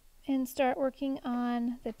 and start working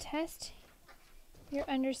on the test, your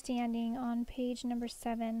understanding on page number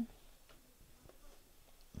 7.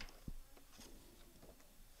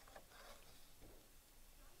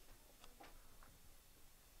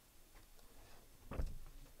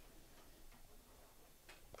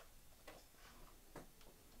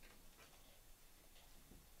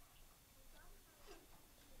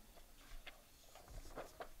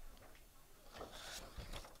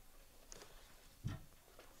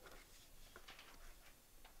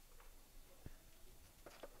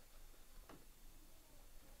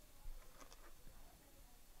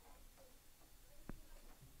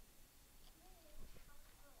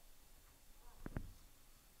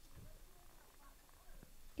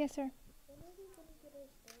 Yes, sir. When are we going to get our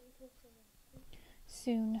spelling tests for next week?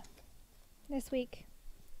 Soon. This week.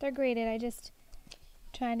 They're graded. I just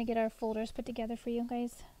trying to get our folders put together for you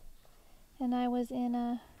guys. And I was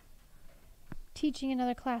in teaching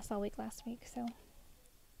another class all week last week, so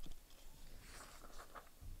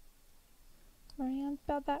worry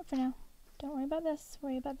about that for now. Don't worry about this.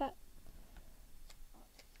 Worry about that.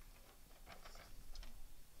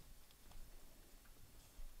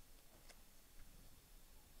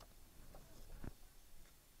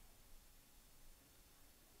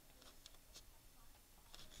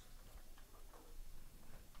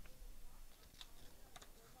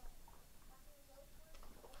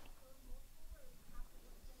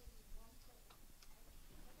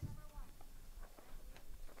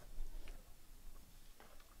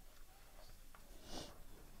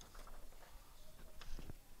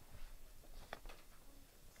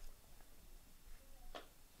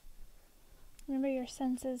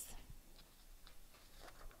 senses.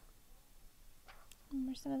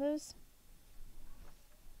 Remember some of those?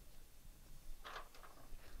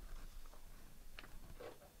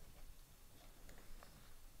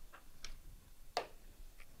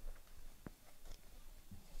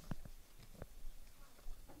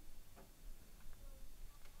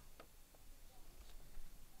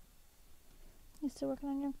 You still working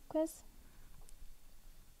on your quiz?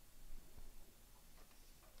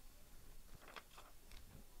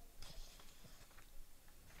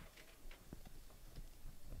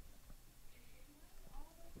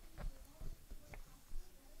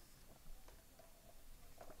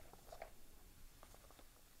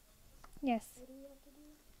 Yes. What do we have to do?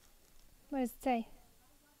 What does it say?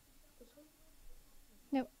 This one?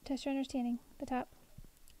 Nope. Test your understanding. The top.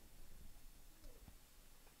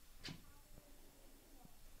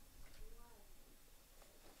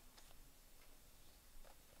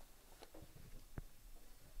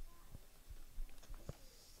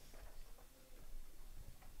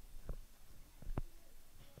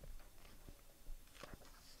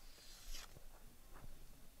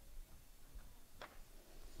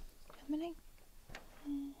 How many?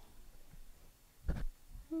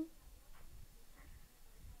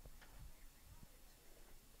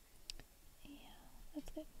 Yeah, that's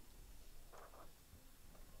good.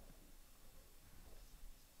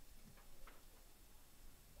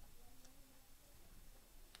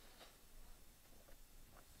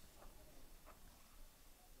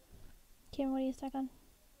 Cameron, what are you stuck on?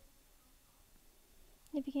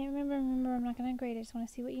 If you can't remember, I'm not going to grade. I just want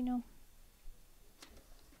to see what you know.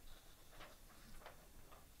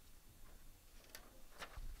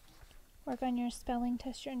 Work on your spelling,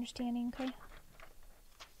 test your understanding, okay?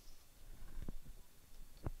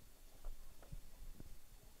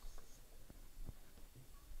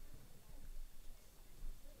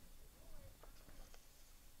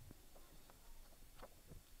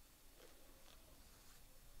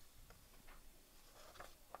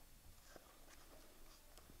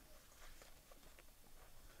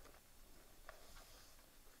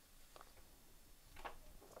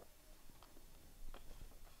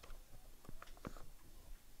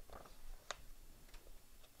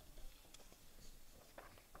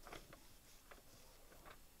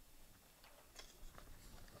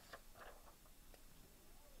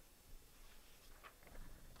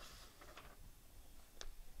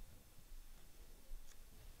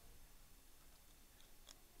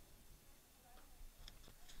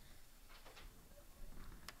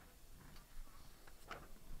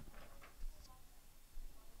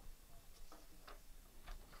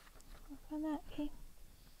 Work on that, okay?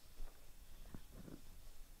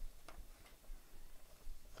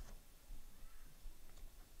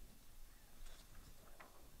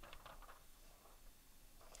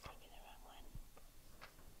 Gave you the wrong one.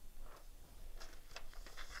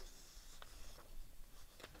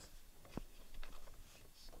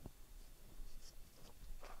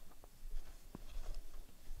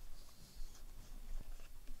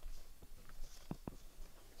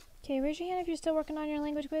 Okay, raise your hand if you're still working on your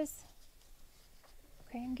language quiz.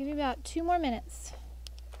 Okay, I'll give you about 2 more minutes.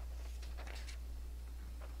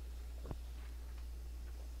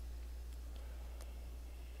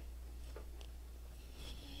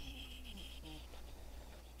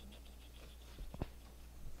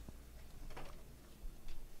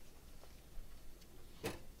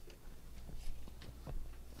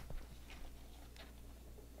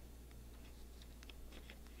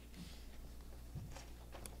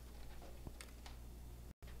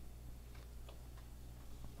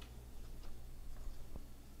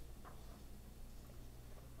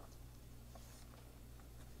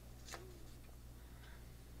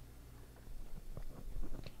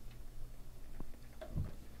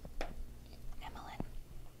 Emmeline,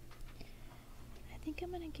 I think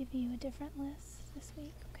I'm going to give you a different list this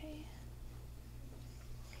week, okay?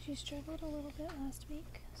 Because you struggled a little bit last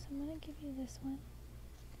week, so I'm going to give you this one.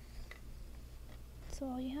 So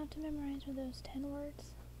all you have to memorize are those 10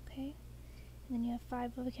 words, okay? And then you have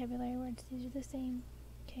 5 vocabulary words. These are the same,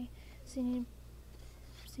 okay? So you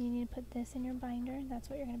need to put this in your binder. That's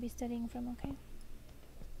what you're going to be studying from, okay?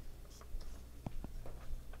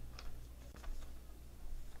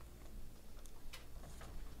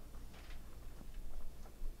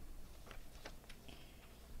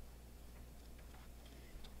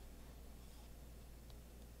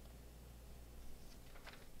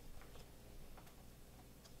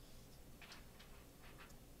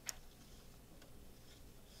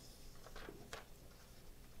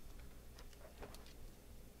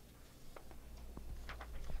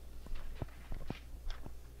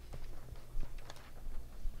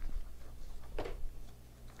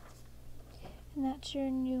 And that's your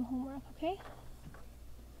new homework, okay?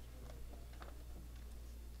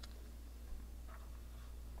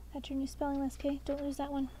 That's your new spelling list, okay? Don't lose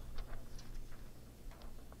that one.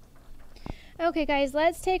 Okay, guys,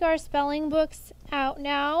 let's take our spelling books out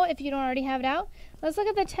now, if you don't already have it out. Let's look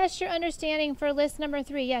at the test your understanding for list number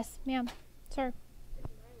 3. Yes, ma'am. Sir.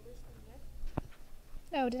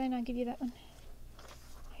 Oh, did I not give you that one?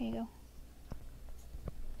 Here you go.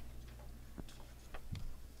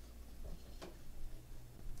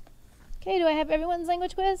 Okay, do I have everyone's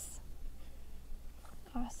language quiz?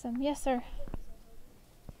 Awesome. Yes, sir.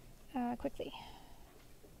 Quickly.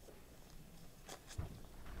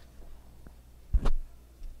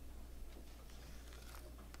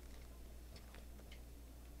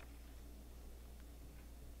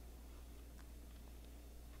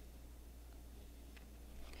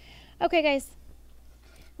 Okay, guys.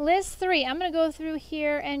 List 3. I'm going to go through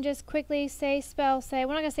here and just quickly say, spell, say.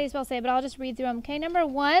 We're not going to say, spell, say, but I'll just read through them. Okay, number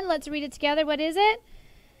 1, let's read it together. What is it?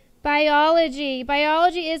 Biology.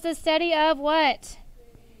 Biology is the study of what?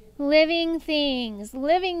 Living things.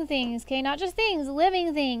 Living things. Okay, not just things,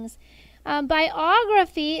 living things.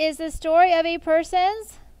 Biography is the story of a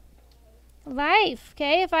person's life.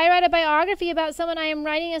 Okay, if I write a biography about someone, I am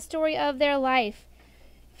writing a story of their life.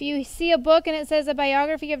 If you see a book and it says a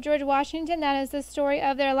biography of George Washington, that is the story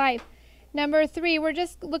of their life. Number 3, we're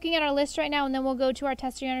just looking at our list right now, and then we'll go to our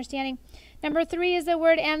test of your understanding. Number 3 is the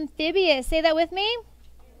word amphibious. Say that with me.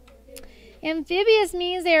 Amphibious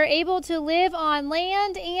means they are able to live on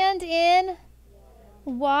land and in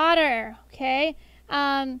water. Okay.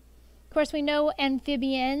 Of course, we know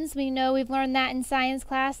amphibians. We know we've learned that in science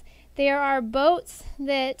class. There are boats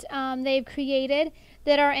that they've created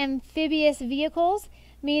that are amphibious vehicles,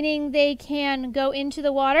 meaning they can go into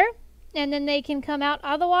the water and then they can come out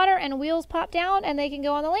of the water and wheels pop down and they can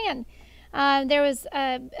go on the land. There was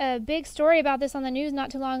a big story about this on the news not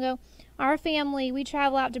too long ago. Our family, we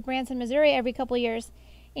travel out to Branson, Missouri every couple of years.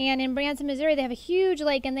 And in Branson, Missouri, they have a huge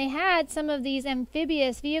lake, and they had some of these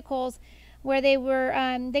amphibious vehicles where they were,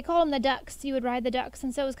 they called them the ducks. You would ride the ducks.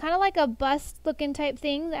 And so it was kind of like a bus-looking type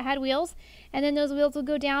thing that had wheels. And then those wheels would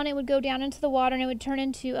go down. It would go down into the water, and it would turn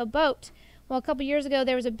into a boat. Well, a couple years ago,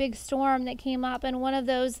 there was a big storm that came up, and one of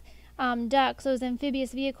those ducks, those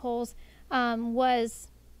amphibious vehicles, was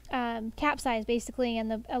capsized, basically,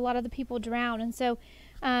 and a lot of the people drowned. And so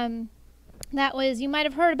that was, you might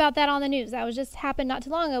have heard about that on the news. That was just happened not too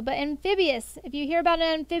long ago. But amphibious, if you hear about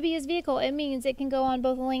an amphibious vehicle, it means it can go on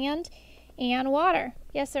both land and water.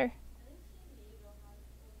 Yes, sir.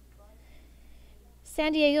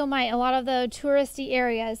 San Diego might. A lot of the touristy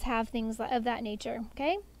areas have things of that nature.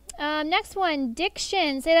 Okay. Next one,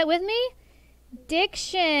 diction. Say that with me.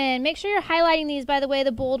 Diction. Make sure you're highlighting these, by the way,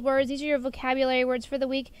 the bold words. These are your vocabulary words for the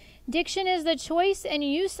week. Diction is the choice and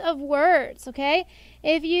use of words, okay?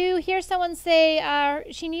 If you hear someone say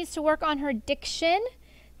she needs to work on her diction,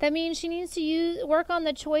 that means she needs to work on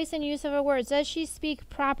the choice and use of her words. Does she speak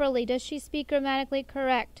properly? Does she speak grammatically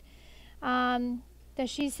correct? Does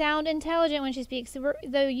she sound intelligent when she speaks?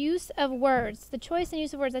 The use of words, the choice and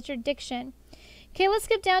use of words, that's your diction. Okay, let's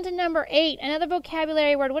skip down to number 8, another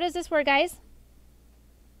vocabulary word. What is this word, guys?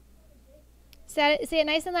 Say it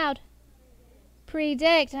nice and loud.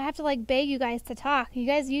 Predict. I have to beg you guys to talk. You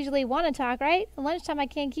guys usually want to talk, right? At lunchtime I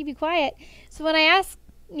can't keep you quiet. So when I ask,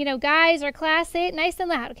 guys or class, say it nice and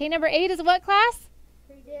loud. Okay, number 8 is what class?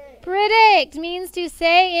 Predict. Predict means to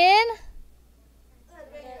say in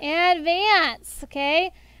advance.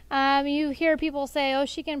 Okay. You hear people say, oh,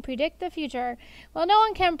 she can predict the future. Well, no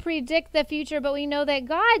one can predict the future, but we know that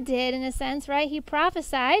God did in a sense, right? He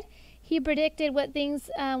prophesied. He predicted what things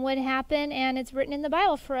would happen, and it's written in the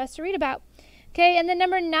Bible for us to read about. Okay, and then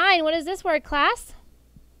number 9, what is this word, class?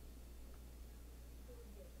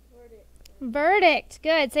 Verdict.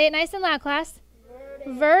 Good. Say it nice and loud, class.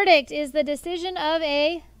 Verdict is the decision of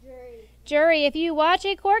a jury. If you watch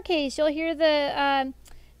a court case, you'll hear the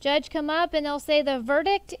judge come up and they'll say the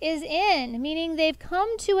verdict is in, meaning they've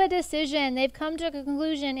come to a decision. They've come to a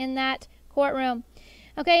conclusion in that courtroom.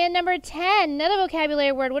 Okay, and number 10, another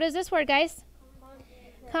vocabulary word. What is this word, guys?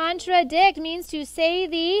 Contradict means to say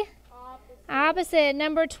the opposite.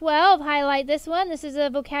 Number 12, highlight this one. This is a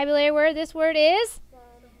vocabulary word. This word is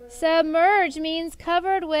submerge, means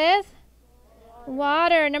covered with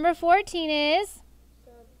water. Number 14 is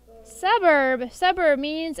suburb. Suburb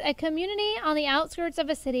means a community on the outskirts of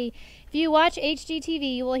a city. If you watch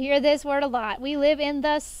HGTV, you will hear this word a lot. We live in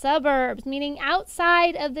the suburbs, meaning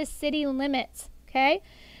outside of the city limits. Okay?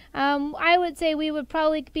 I would say we would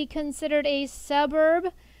probably be considered a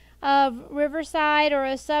suburb of Riverside or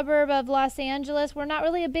a suburb of Los Angeles. We're not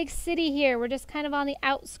really a big city here. We're just kind of on the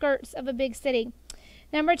outskirts of a big city.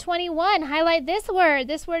 Number 21, highlight this word.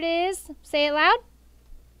 This word is, say it loud.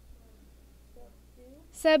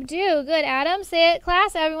 Subdue. Good, Adam. Say it,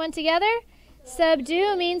 class. Everyone together.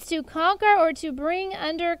 Subdue means to conquer or to bring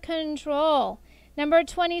under control. Number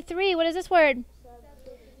 23, what is this word?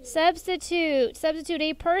 Substitute. Substitute,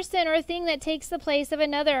 a person or thing that takes the place of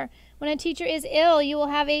another. When a teacher is ill, you will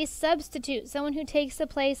have a substitute, someone who takes the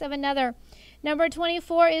place of another. Number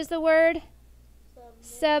 24 is the word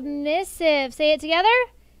submissive. Say it together.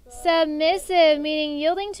 Submissive, meaning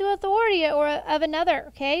yielding to authority or of another,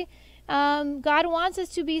 okay? God wants us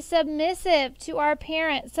to be submissive to our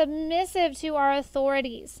parents, submissive to our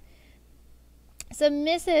authorities,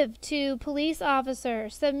 submissive to police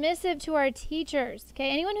officers, submissive to our teachers, okay?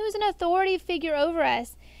 Anyone who's an authority figure over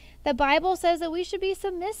us, the Bible says that we should be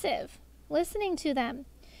submissive, listening to them.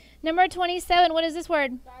 Number 27, what is this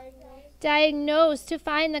word? Diagnose, to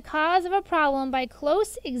find the cause of a problem by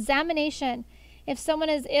close examination. If someone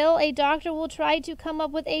is ill, a doctor will try to come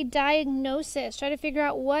up with a diagnosis, try to figure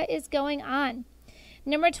out what is going on.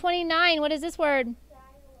 Number 29, what is this word?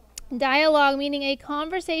 Dialogue, meaning a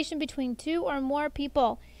conversation between two or more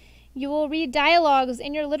people. You will read dialogues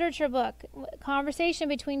in your literature book, conversation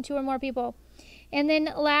between two or more people. And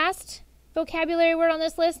then last vocabulary word on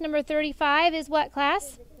this list, number 35, is what,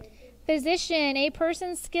 class? Physician, a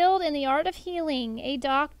person skilled in the art of healing, a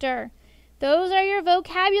doctor. Those are your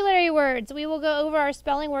vocabulary words. We will go over our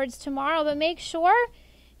spelling words tomorrow, but make sure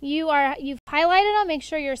you've highlighted them. Make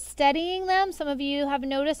sure you're studying them. Some of you have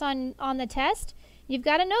noticed on the test. You've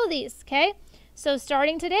got to know these, okay? So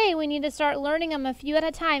starting today, we need to start learning them a few at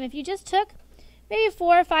a time. If you just took maybe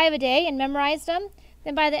 4 or 5 a day and memorized them,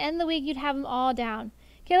 then by the end of the week, you'd have them all down.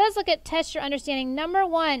 Okay, let's look at test your understanding. Number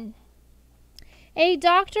 1. A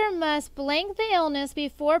doctor must blank the illness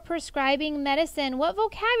before prescribing medicine. What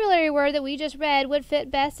vocabulary word that we just read would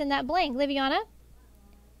fit best in that blank? Liviana?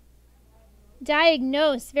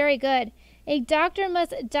 Diagnose. Very good. A doctor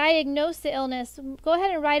must diagnose the illness. Go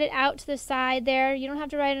ahead and write it out to the side there. You don't have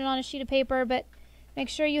to write it on a sheet of paper, but make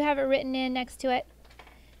sure you have it written in next to it.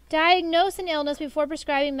 Diagnose an illness before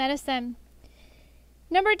prescribing medicine.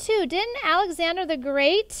 Number 2, didn't Alexander the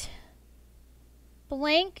Great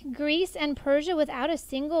blank Greece and Persia without a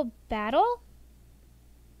single battle?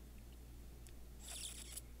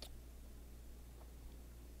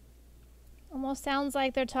 Almost sounds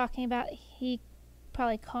like they're talking about he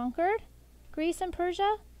probably conquered Greece and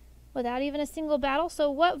Persia without even a single battle.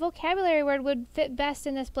 So what vocabulary word would fit best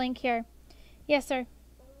in this blank here? Yes, sir.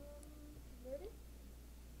 Verdict?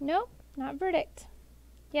 Nope, not verdict.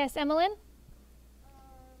 Yes, Emmeline?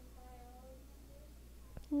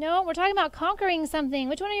 No, we're talking about conquering something.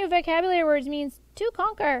 Which one of your vocabulary words means to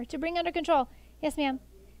conquer, to bring under control? Yes, ma'am.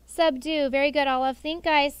 Subdue. Very good, Olive. Think,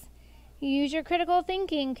 guys. Use your critical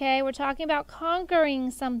thinking, okay? We're talking about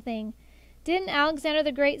conquering something. Didn't Alexander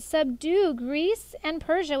the Great subdue Greece and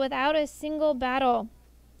Persia without a single battle?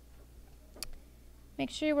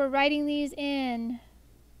 Make sure we're writing these in.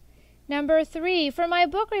 Number 3, for my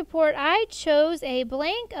book report, I chose a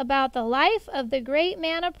blank about the life of the great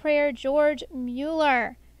man of prayer, George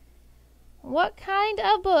Mueller. What kind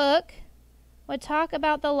of book would talk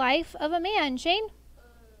about the life of a man? Shane?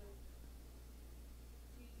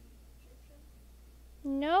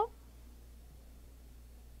 No.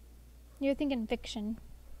 You're thinking fiction.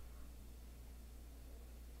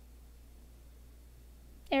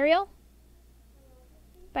 Ariel?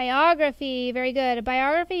 Biography. Very good. A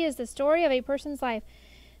biography is the story of a person's life.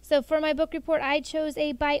 So for my book report, I chose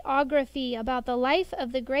a biography about the life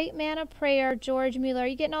of the great man of prayer, George Mueller. Are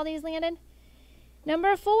you getting all these, Landon?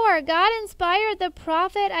 Number 4, God inspired the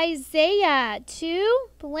prophet Isaiah to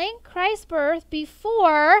blank Christ's birth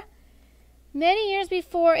many years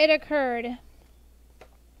before it occurred.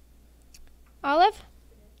 Olive?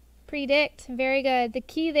 Predict. Very good. The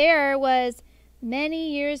key there was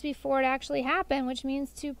many years before it actually happened, which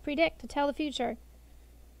means to predict, to tell the future.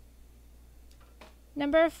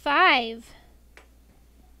 Number 5.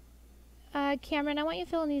 Cameron, I want you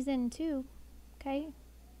filling these in too, okay?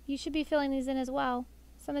 You should be filling these in as well.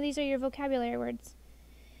 Some of these are your vocabulary words.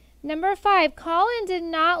 Number 5, Colin did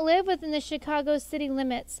not live within the Chicago city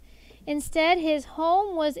limits. Instead, his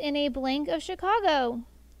home was in a blank of Chicago.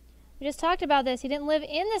 We just talked about this. He didn't live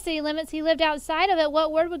in the city limits. He lived outside of it.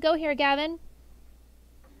 What word would go here, Gavin?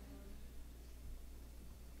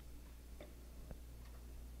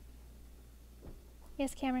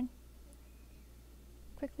 Yes, Cameron.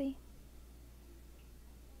 Quickly.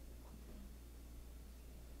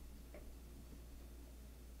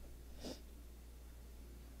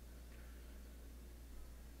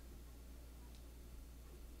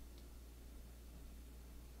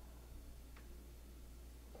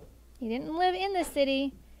 He didn't live in the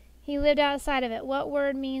city. He lived outside of it. What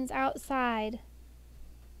word means outside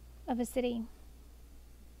of a city?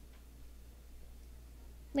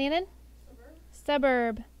 Landon?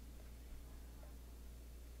 Suburb.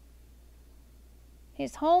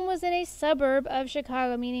 His home was in a suburb of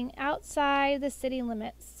Chicago, meaning outside the city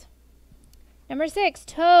limits. Number 6,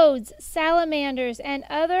 toads, salamanders, and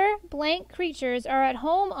other blank creatures are at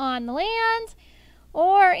home on land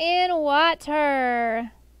or in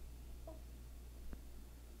water.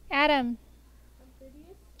 Adam.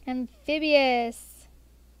 Amphibious.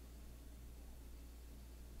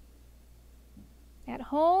 At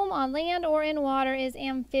home, on land, or in water is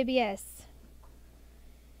amphibious.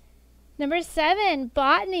 Number 7,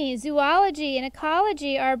 botany, zoology, and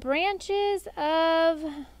ecology are branches of...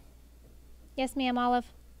 Yes, ma'am, Olive.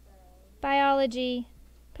 Biology.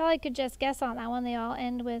 Probably could just guess on that one. They all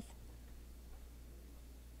end with...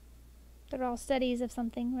 They're all studies of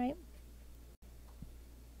something, right?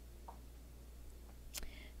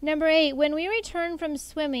 Number 8, when we returned from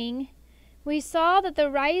swimming, we saw that the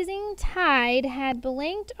rising tide had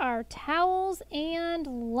blanked our towels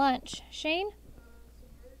and lunch. Shane?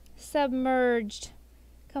 Submerged.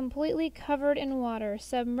 Completely covered in water.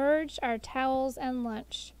 Submerged our towels and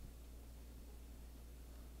lunch.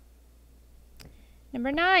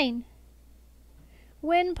 Number 9.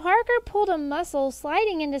 When Parker pulled a muscle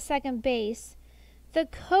sliding into second base, the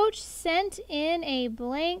coach sent in a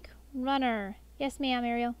blank runner. Yes, ma'am,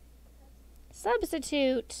 Ariel.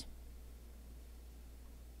 Substitute.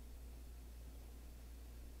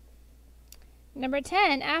 Number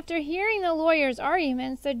 10. After hearing the lawyer's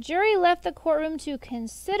arguments, the jury left the courtroom to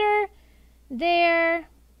consider their...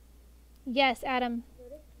 Yes, Adam.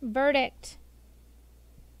 Verdict.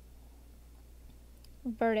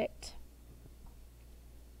 Verdict.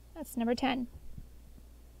 That's number 10.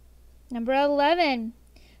 Number 11.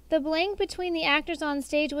 The blank between the actors on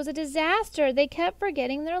stage was a disaster. They kept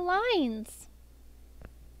forgetting their lines.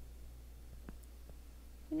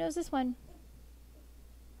 Who knows this one?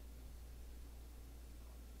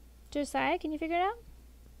 Josiah, can you figure it out?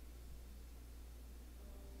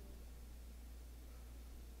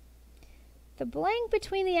 The blank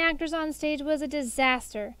between the actors on stage was a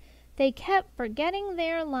disaster. They kept forgetting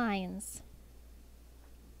their lines.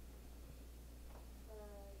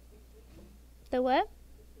 The what?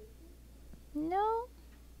 No.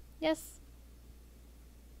 Yes.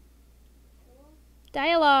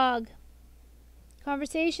 Dialogue.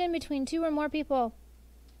 Conversation between two or more people.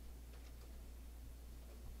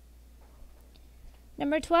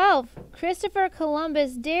 Number 12. Christopher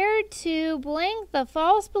Columbus dared to blank the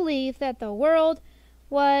false belief that the world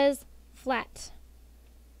was flat.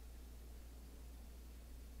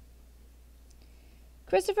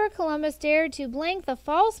 Christopher Columbus dared to blank the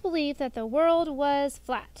false belief that the world was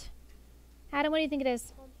flat. Adam, what do you think it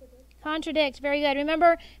is? Contradict. Very good.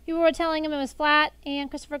 Remember, people were telling him it was flat, and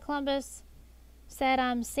Christopher Columbus said,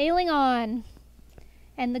 I'm sailing on.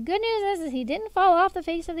 And the good news is he didn't fall off the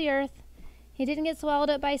face of the earth. He didn't get swallowed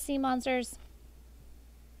up by sea monsters.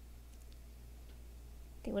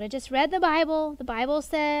 They would have just read the Bible. The Bible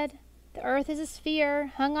said the earth is a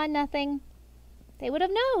sphere, hung on nothing. They would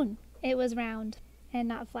have known it was round and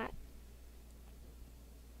not flat.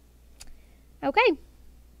 Okay.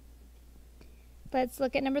 Let's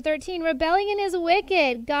look at number 13. Rebellion is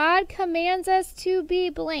wicked. God commands us to be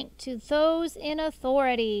blank to those in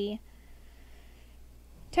authority.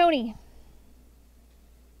 Tony.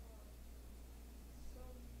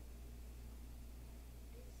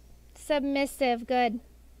 Submissive. Good.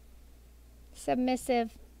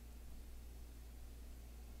 Submissive.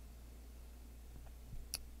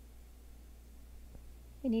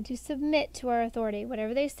 We need to submit to our authority.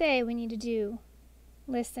 Whatever they say, we need to do.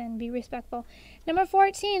 Listen, be respectful. Number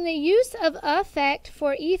 14, the use of affect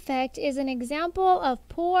for effect is an example of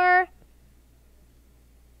poor...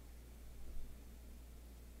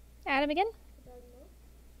 Adam again?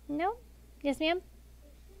 No? Yes, ma'am?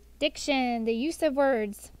 Diction, the use of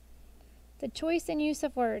words. The choice and use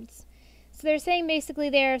of words. So they're saying basically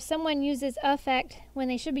there, if someone uses affect when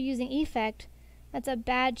they should be using effect, that's a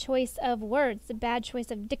bad choice of words, a bad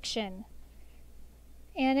choice of diction.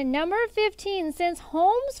 And in number 15, since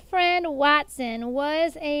Holmes' friend Watson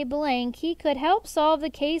was a blank, he could help solve the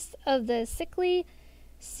case of the sickly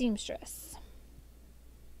seamstress.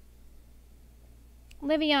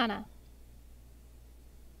 Liviana.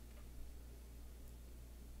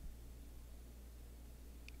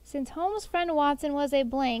 Since Holmes' friend Watson was a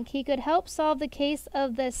blank, he could help solve the case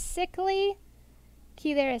of the sickly,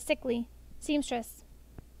 key there is sickly, seamstress.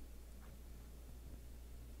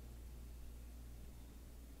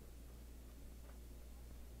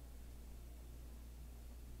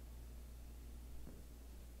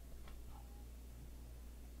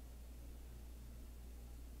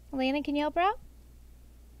 Elena, can you help her out?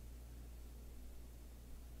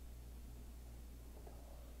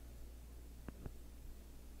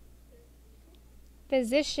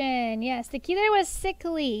 Physician. Yes, the key there was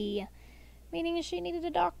sickly, meaning she needed a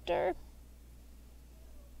doctor.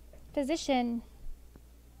 Physician.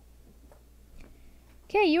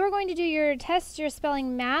 Okay, you are going to do your test, your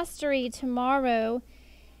spelling mastery tomorrow.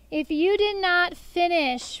 If you did not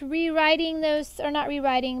finish rewriting those, or not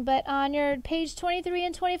rewriting, but on your page 23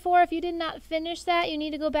 and 24, if you did not finish that, you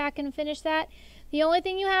need to go back and finish that. The only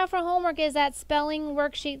thing you have for homework is that spelling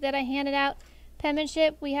worksheet that I handed out.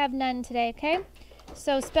 Penmanship, we have none today, okay?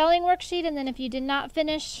 So spelling worksheet, and then if you did not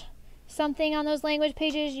finish something on those language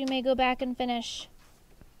pages, you may go back and finish.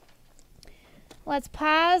 Let's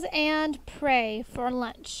pause and pray for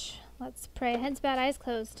lunch. Let's pray. Heads bowed, eyes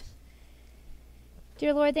closed.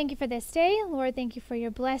 Dear Lord, thank you for this day. Lord, thank you for your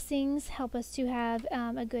blessings. Help us to have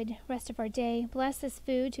a good rest of our day. Bless this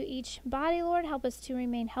food to each body, Lord. Help us to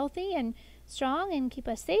remain healthy and strong and keep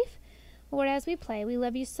us safe. Lord, as we pray, we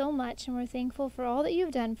love you so much, and we're thankful for all that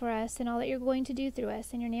you've done for us and all that you're going to do through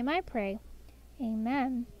us. In your name I pray.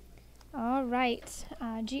 Amen. All right.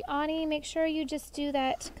 Gianni, make sure you just do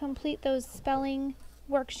that, complete those spelling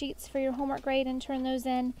worksheets for your homework grade and turn those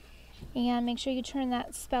in. And make sure you turn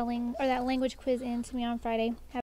that spelling or that language quiz in to me on Friday.